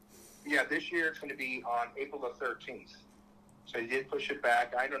Leland. Yeah, this year it's going to be on April the 13th. So he did push it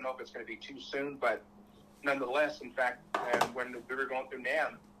back. I don't know if it's going to be too soon, but nonetheless, in fact, when we were going through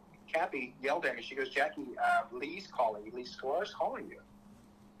NAMM, Kathy yelled at me. She goes, "Jackie, Lee's calling you. Lee Sklar's calling you."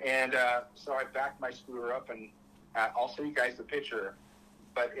 And so I backed my scooter up, and I'll show you guys the picture.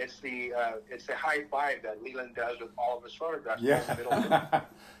 But it's the high five that Leland does with all of his photographs. Yeah.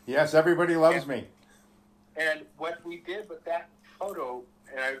 Yes, everybody loves me. And what we did with that photo,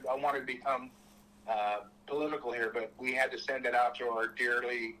 and I want to become political here, but we had to send it out to our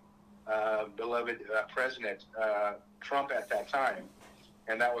dearly beloved president, Trump, at that time.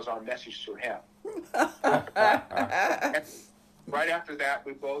 And that was our message to him. Right after that,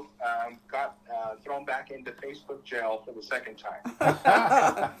 we both got thrown back into Facebook jail for the second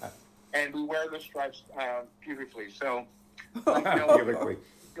time. And we wear the stripes beautifully. So, beautifully.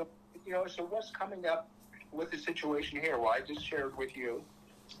 So what's coming up with the situation here? Well, I just shared with you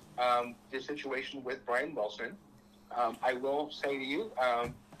the situation with Brian Wilson. I will say to you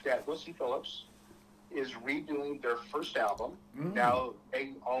that Wilson Phillips is redoing their first album. Now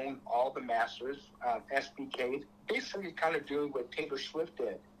they own all the masters, SBK, basically kind of doing what Taylor Swift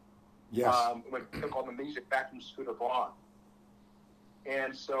did. Yes. When they took all the music back from Scooter Braun.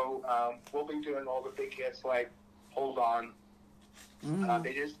 And so we'll be doing all the big hits like Hold On.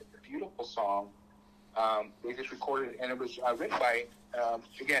 They just did a beautiful song. They just recorded it, and it was written by,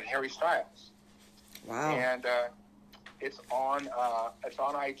 again, Harry Styles. Wow. And it's on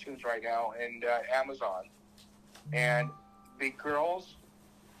iTunes right now and Amazon. And the girls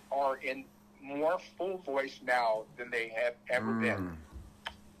are in more full voice now than they have ever been.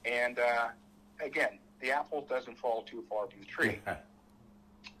 And again, the apple doesn't fall too far from the tree. But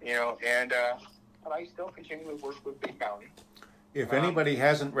I still continue to work with Big Mountain. If anybody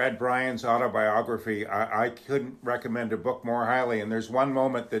hasn't read Brian's autobiography, I couldn't recommend a book more highly. And there's one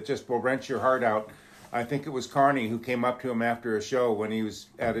moment that just will wrench your heart out. I think it was Carney who came up to him after a show when he was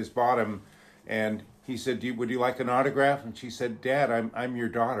at his bottom, and he said, "Would you like an autograph?" And she said, "Dad, I'm your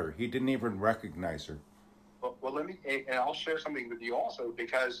daughter." He didn't even recognize her. Well, let me, and I'll share something with you also,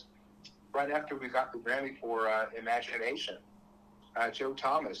 because right after we got the Grammy for Imagination, Joe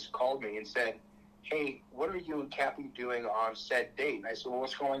Thomas called me and said, "Hey, what are you and Kathy doing on said date?" And I said, "Well,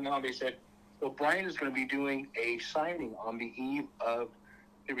 what's going on?" They said, "Well, Brian is going to be doing a signing on the eve of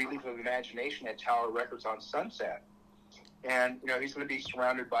the release of Imagination at Tower Records on Sunset. And, he's going to be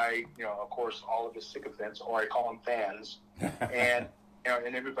surrounded by, of course, all of his sycophants, or I call them fans, and,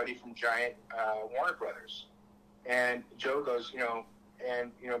 and everybody from Giant Warner Brothers." And Joe goes,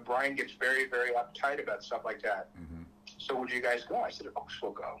 Brian gets very, very uptight about stuff like that. So would you guys go? I said, "Of course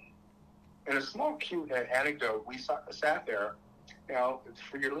we'll go." And a small, cute anecdote, we sat there,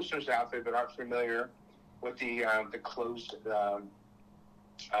 for your listeners out there that aren't familiar with the closed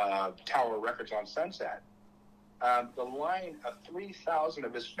Tower Records on Sunset. The line of 3,000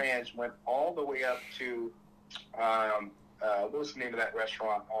 of his fans went all the way up to, what was the name of that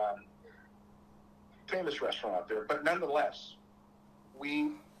restaurant? Famous restaurant out there. But nonetheless,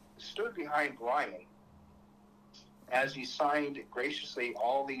 we stood behind Brian as he signed graciously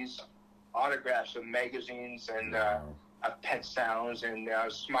all these autographs of magazines and of Pet Sounds and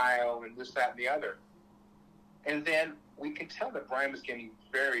Smile and this, that, and the other. And then we could tell that Brian was getting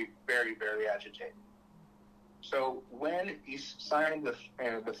very, very, very agitated. So when he signed the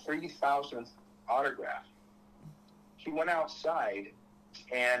 3,000th autograph, he went outside,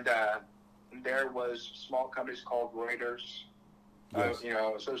 and there was small companies called Reuters,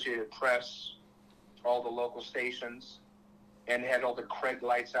 Associated Press, all the local stations, and had all the Craig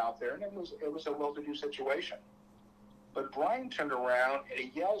lights out there, and it was a well-to-do situation. But Brian turned around and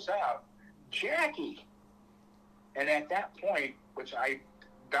he yells out, "Jackie!" And at that point, which I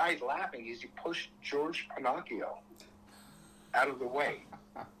died laughing, is he pushed George Pinocchio out of the way.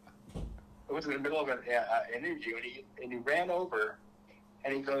 It was in the middle of an interview, and he ran over,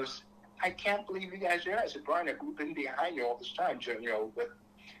 and he goes, "I can't believe you guys are here." I said, "Brian, we've been behind you all this time, Joe, with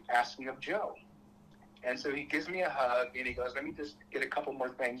asking of Joe." And so he gives me a hug, and he goes, "Let me just get a couple more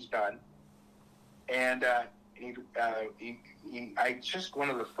things done." And I just one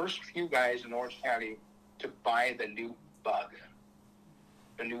of the first few guys in Orange County to buy the new Bug,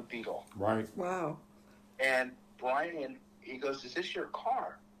 the new Beetle. Right. Wow. And Brian, he goes, "Is this your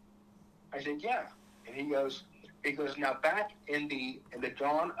car?" I said, "Yeah." And he goes, "Now back in the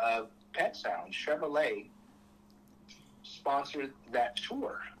dawn of Pet Sound, Chevrolet sponsored that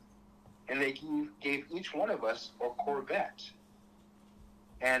tour, and they gave each one of us a Corvette.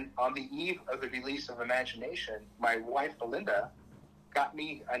 And on the eve of the release of Imagination, my wife Belinda got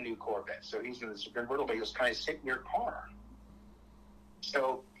me a new Corvette. So he's in this convertible. He goes, "Can I sit in your car?"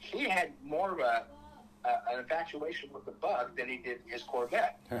 So he had more of an infatuation with the Bug than he did his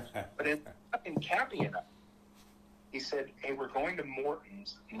Corvette. But it's nothing cappy enough. He said, "Hey, we're going to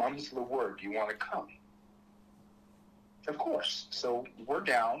Morton's. Mum's the word. Do you want to come?" Of course. So we're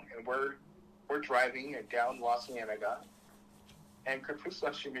down, and we're driving down La Cienega. And Caprice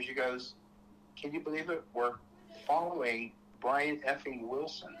looks at me, she goes, "Can you believe it? We're following Brian effing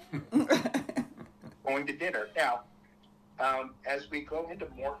Wilson going to dinner." Now, as we go into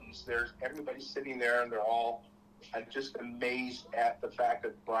Morton's, there's everybody sitting there, and they're all just amazed at the fact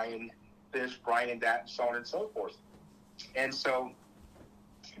that Brian this, Brian that, and so on and so forth. And so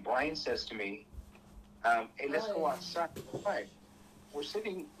Brian says to me, "Hey, let's go outside." Right. We're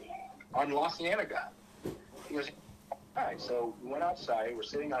sitting on La Cienega. He goes, "All right." So we went outside. We're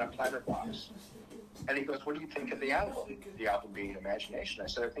sitting on a platter box. And he goes, "What do you think of the album?" The album being Imagination. I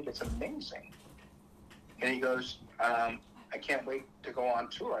said, "I think it's amazing." And he goes, "I can't wait to go on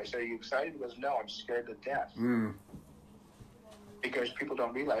tour." I said, "Are you excited?" He goes, "No, I'm scared to death." Because people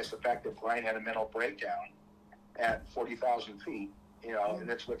don't realize the fact that Brian had a mental breakdown at 40,000 feet, and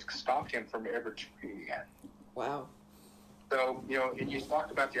that's what stopped him from ever touring again. Wow. So, and you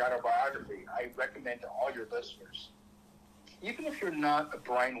talked about the autobiography. I recommend to all your listeners, even if you're not a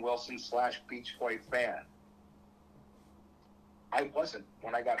Brian Wilson / Beach Boy fan. I wasn't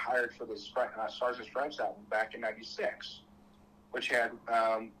when I got hired for the Stars and Stripes album back in '96, which had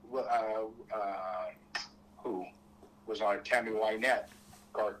who was on it? Tammy Wynette,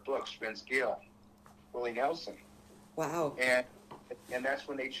 Garth Brooks, Vince Gill, Willie Nelson. Wow. And that's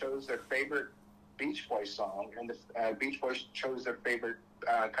when they chose their favorite Beach Boys song, and the Beach Boys chose their favorite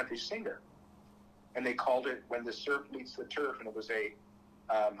country singer. And they called it "When the Surf Meets the Turf," and it was a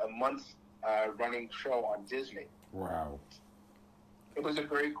month running show on Disney. Wow. It was a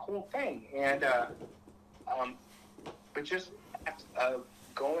very cool thing, and but just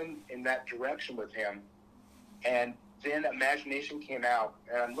going in that direction with him, and then Imagination came out,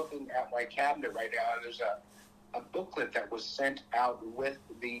 and I'm looking at my cabinet right now, and there's a booklet that was sent out with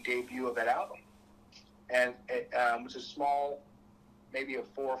the debut of that album, and it was a small, maybe a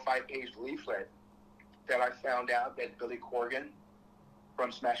 4 or 5 page leaflet that I found out that Billy Corgan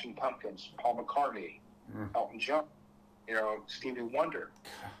from Smashing Pumpkins, Paul McCartney, Elton John, Stevie Wonder,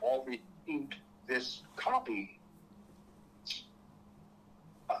 all received this copy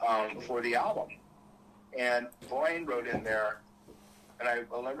for the album. And Brian wrote in there, and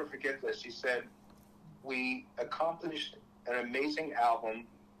I'll never forget this, he said, "We accomplished an amazing album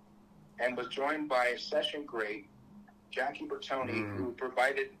and was joined by a session great, Jackie Bertone, who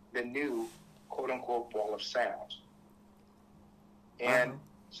provided the new quote-unquote wall of sound." And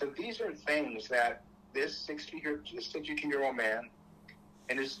so these are things that this 62-year-old man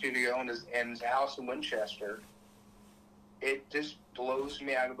in his studio in his house in Winchester it just blows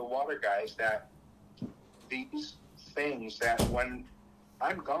me out of the water, guys, that these things that when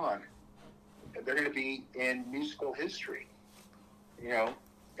I'm gone, they're going to be in musical history,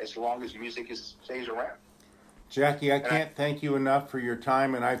 as long as music stays around. Jackie, I can't thank you enough for your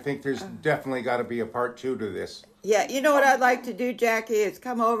time, and I think there's definitely got to be a part 2 to this. Yeah, you know what I'd like to do, Jackie, is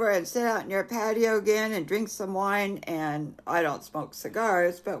come over and sit out in your patio again and drink some wine. And I don't smoke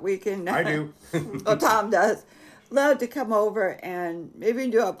cigars, but we can. I do. Well, Tom does. Love to come over and maybe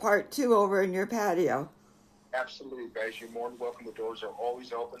do a part 2 over in your patio. Absolutely, guys. You're more than welcome. The doors are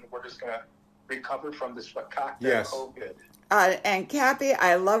always open. We're just going to recover from this cocktail COVID. And Cappy,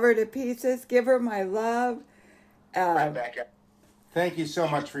 I love her to pieces. Give her my love. Right back at. Thank you so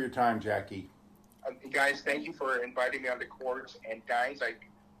much for your time, Jackie. Guys, thank you for inviting me on the courts. And guys, I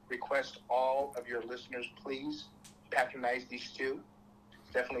request all of your listeners, please patronize these two.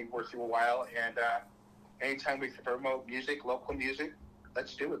 It's definitely worth your while. And anytime we can promote music, local music,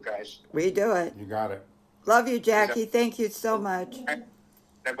 let's do it, guys. We do it. You got it. Love you, Jackie. Thank you so much.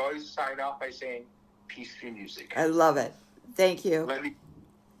 I've always signed off by saying, peace through music. I love it. Thank you. Let me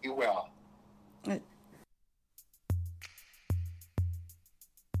do well.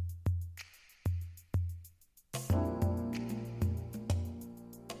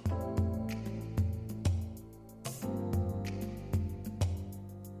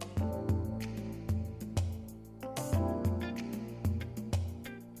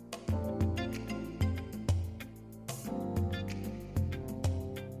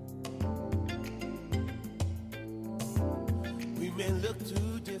 Look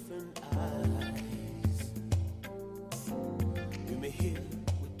through different eyes. We may hear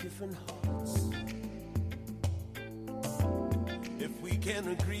with different hearts. If we can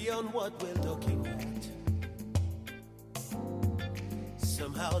agree on what we're looking at,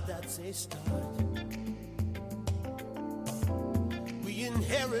 somehow that's a start. We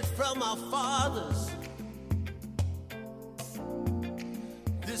inherit from our fathers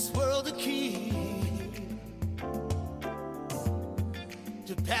this world to keep,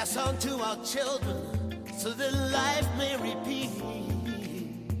 to pass on to our children so that life may repeat.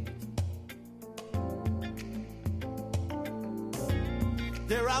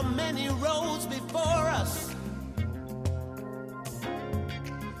 There are many roads before us.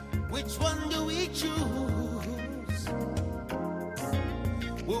 Which one do we choose?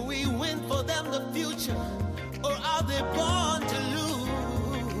 Will we win for them the future, or are they born to lose?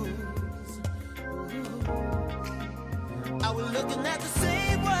 Are we looking at the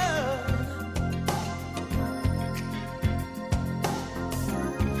same world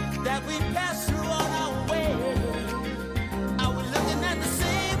that we pass through on our way? Are we looking at the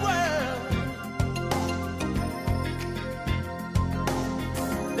same world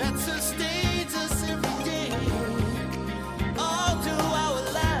that sustains us every day, all through our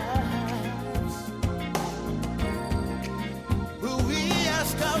lives? Will we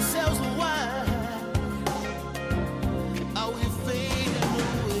ask ourselves why? Are we fading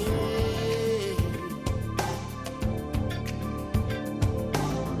away?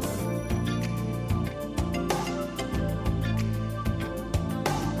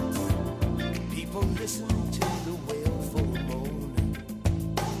 People listen to the wailful moan.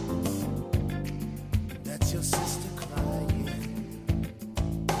 That's your sister crying.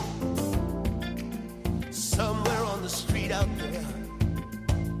 Somewhere on the street out there,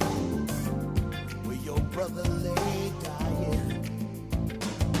 where your brother lay dying.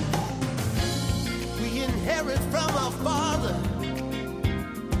 We inherit from our father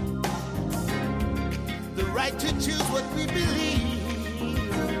the right to choose what we believe,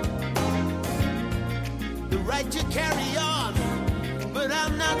 the right to carry on, but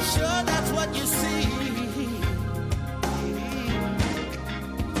I'm not sure that's what you see.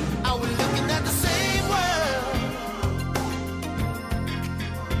 Are we looking at the same world?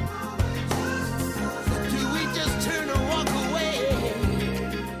 Or do we just turn and walk away?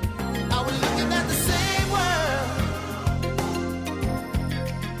 Are we looking at the same world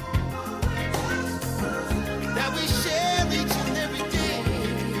that we share each and every day,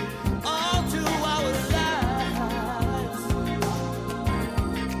 all through our lives?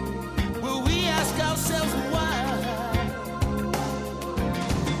 Will we ask ourselves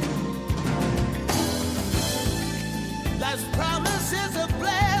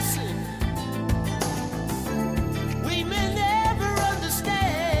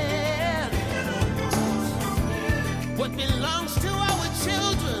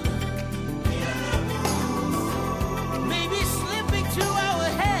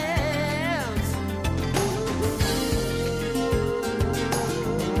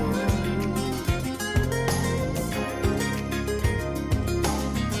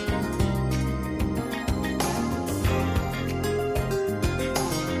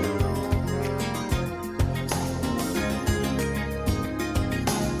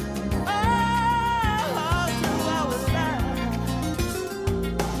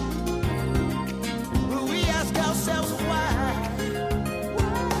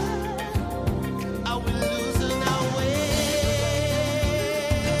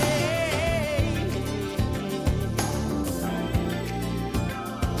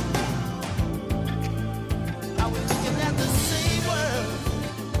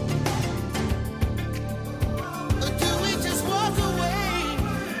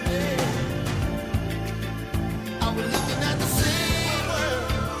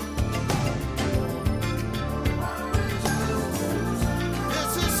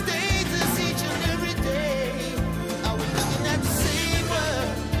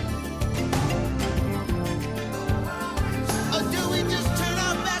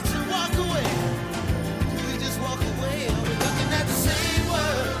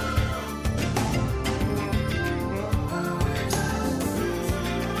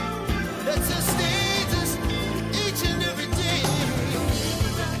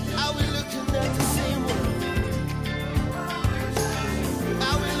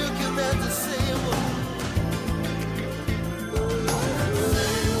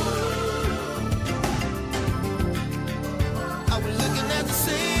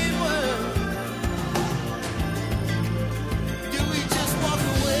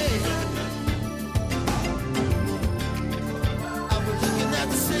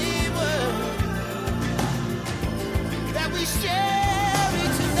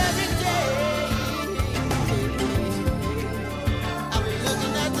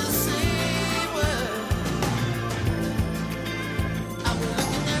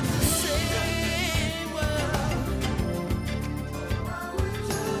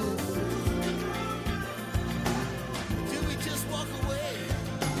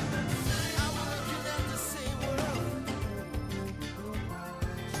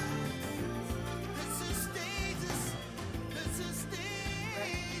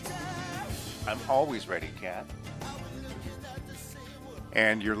I'm always ready, Kat.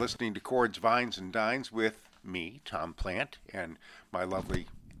 And you're listening to Chords, Vines, and Dines with me, Tom Plant, and my lovely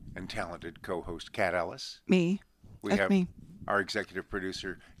and talented co-host, Kat Ellis. Me. We That's have me. our executive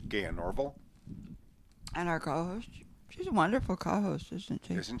producer, Gaia Norval. And our co-host. She's a wonderful co-host, isn't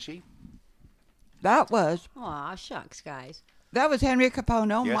she? Isn't she? That was Aw, shucks, guys. Henry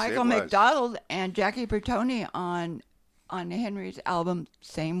Capono, Yes, Michael it was. McDonald, and Jackie Bertone on Henry's album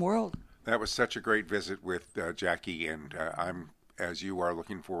Same World. That was such a great visit with Jackie, and I'm, as you are,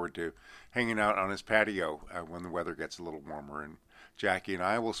 looking forward to hanging out on his patio when the weather gets a little warmer. And Jackie and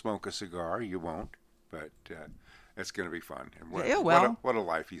I will smoke a cigar. You won't, but it's going to be fun. And Yeah, well. what a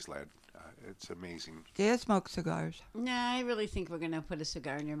life he's led. It's amazing. They smoke cigars. Nah, I really think we're going to put a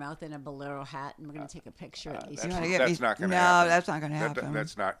cigar in your mouth and a bolero hat, and we're going to take a picture at least. You wanna That's, get that's me- not going to No, happen. that's not going to happen.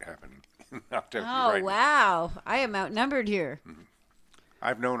 That's not happening. I'll tell you Oh, right now. wow. I am outnumbered here.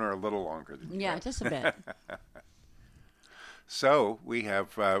 I've known her a little longer than you. Yeah, have. just a bit. So we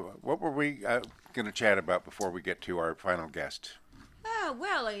have, what were we going to chat about before we get to our final guest? Oh,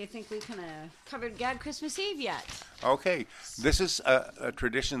 well, I think we kind of covered Gad Christmas Eve yet. Okay, this is a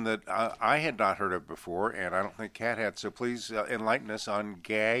tradition that I had not heard of before, and I don't think Kat had, so please enlighten us on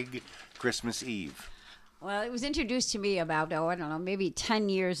Gag Christmas Eve. Well, it was introduced to me about, I don't know, maybe 10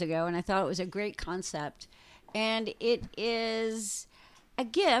 years ago, and I thought it was a great concept. And it is a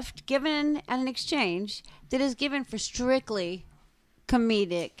gift given at an exchange that is given for strictly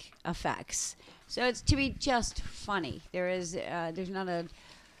comedic effects. So it's to be just funny. There's not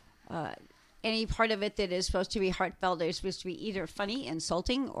any part of it that is supposed to be heartfelt. There's supposed to be either funny,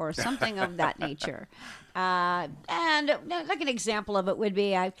 insulting, or something of that nature. And like an example of it would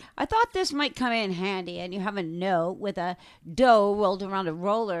be, I thought this might come in handy, and you have a note with a dough rolled around a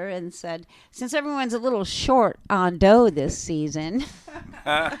roller and said, since everyone's a little short on dough this season.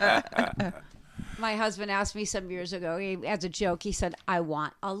 My husband asked me some years ago, as a joke, he said, I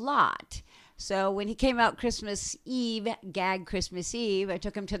want a lot. So when he came out Christmas Eve, Gag Christmas Eve, I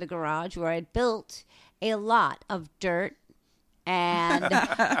took him to the garage where I'd built a lot of dirt and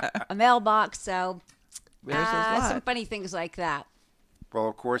a mailbox. So There's his lot. some funny things like that. Well,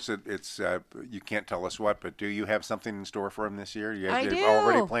 of course, it's you can't tell us what, but do you have something in store for him this year? I You've do.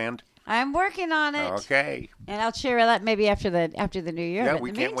 already planned? I'm working on it. Okay. And I'll share that maybe after the new year. Yeah, but we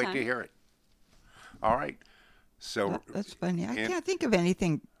in the can't wait to meantime- hear it. All right. So That's funny. I and- can't think of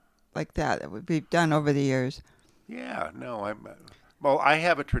anything like that would be done over the years. Yeah, no, well, I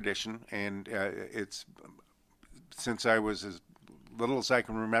have a tradition, and it's since I was as little as I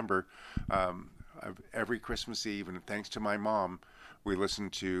can remember. Every Christmas Eve, and thanks to my mom, we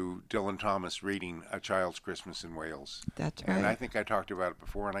listened to Dylan Thomas reading A Child's Christmas in Wales. That's And I right. think I talked about it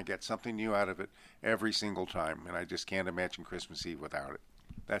before, and I get something new out of it every single time, and I just can't imagine Christmas Eve without it.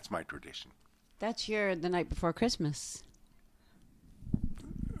 That's my tradition. That's your the night before Christmas.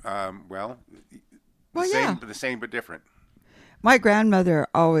 Well, yeah. the same but different. My grandmother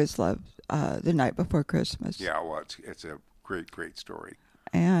always loved the night before Christmas. Yeah, well, it's a great story.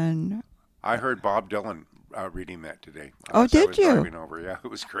 And I heard Bob Dylan reading that today. Oh, as I did was you? Driving over. Yeah, it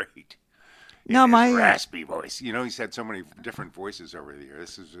was great. No, In his my raspy voice. You know, he's had so many different voices over the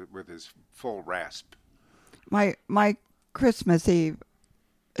years. This is with his full rasp. my Christmas Eve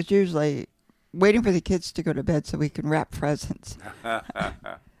is usually waiting for the kids to go to bed so we can wrap presents.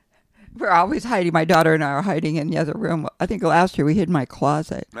 We're always hiding. My daughter and I are hiding in the other room. I think last year we hid in my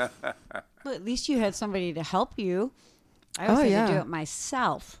closet. Well, at least you had somebody to help you. I Oh, always had yeah. to do it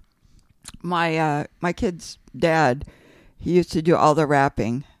myself. My kid's dad, he used to do all the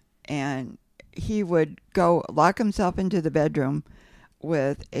wrapping, and he would go lock himself into the bedroom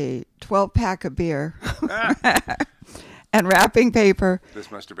with a 12-pack of beer and wrapping paper. This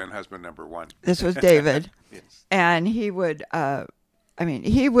must have been husband number one. This was David. Yes. And he would,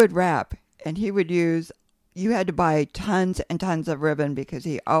 he would wrap, and he would use, you had to buy tons and tons of ribbon because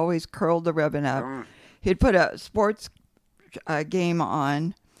he always curled the ribbon up. He'd put a sports game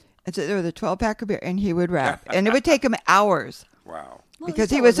on, and so there was a 12-pack of beer, and he would wrap. And it would take him hours Wow. Well,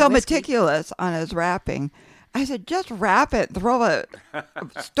 because at he least was that so a whiskey. meticulous on his wrapping. I said, just wrap it, throw a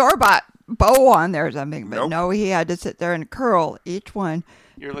store-bought bow on there or something. But Nope. no, he had to sit there and curl each one.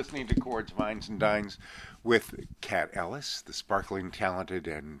 You're listening to Chords, Vines, and Dines with Kat Ellis, the sparkling, talented,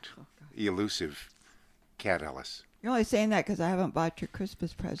 and elusive Kat Ellis. You're only saying that because I haven't bought your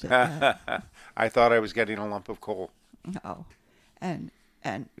Christmas present yet. I thought I was getting a lump of coal. No. And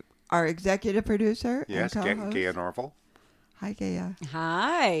our executive producer Yes, and co-host. Gaia Norval. Hi, Gaia.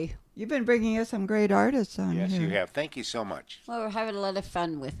 Hi. You've been bringing us some great artists on Yes, here. you have. Thank you so much. Well, we're having a lot of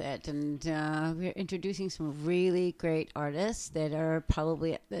fun with it, and we're introducing some really great artists that are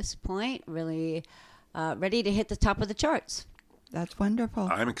probably at this point really ready to hit the top of the charts. That's wonderful.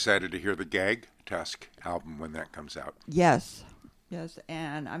 I'm excited to hear the Gag Tusk album when that comes out. Yes,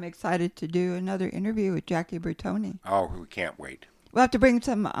 and I'm excited to do another interview with Jackie Bertone. Oh, we can't wait. We'll have to bring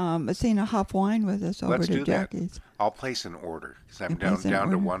some Messina Hop wine with us over Let's to do Jackie's. that. I'll place an order because I'm You place an down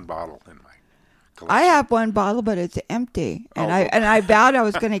to order. one bottle in my collection. I have one bottle, but it's empty, and Oh. I vowed I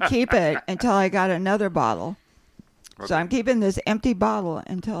was going to keep it until I got another bottle. Okay. So I'm keeping this empty bottle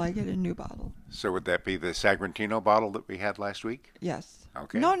until I get a new bottle. So would that be the Sagrantino bottle that we had last week? Yes.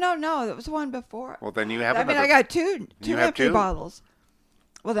 Okay. No, that was the one before. Well, then you have I mean, another. I got two You have empty two? bottles.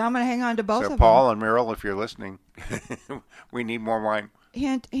 Well, then I'm going to hang on to both So of Paul and Merrill, if you're listening, we need more wine.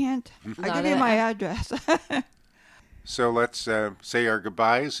 them. Hint. I Not give you a- my address. So let's say our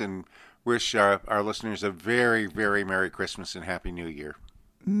goodbyes and wish our listeners a very, very Merry Christmas and Happy New Year.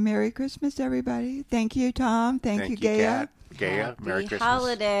 Merry Christmas, everybody. Thank you, Tom. Thank you, Gaia. Kat. Gaia, Merry Happy Christmas.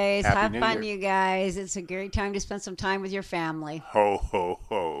 holidays. Happy Have New fun, Year. you guys. It's a great time to spend some time with your family. Ho, ho,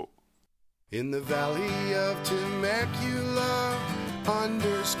 ho. In the valley of Temecula,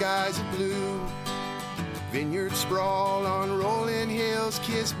 under skies of blue, vineyards sprawl on rolling hills,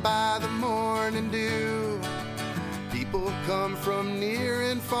 kissed by the morning dew. People come from near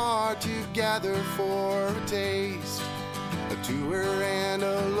and far to gather for a taste. A tour and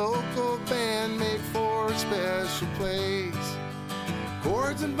a local band make for a special place.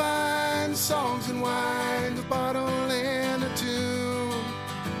 Chords and vines, songs and wines, a bottle and a tune.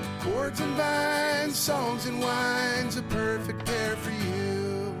 Chords and vines, songs and wines, a perfect pair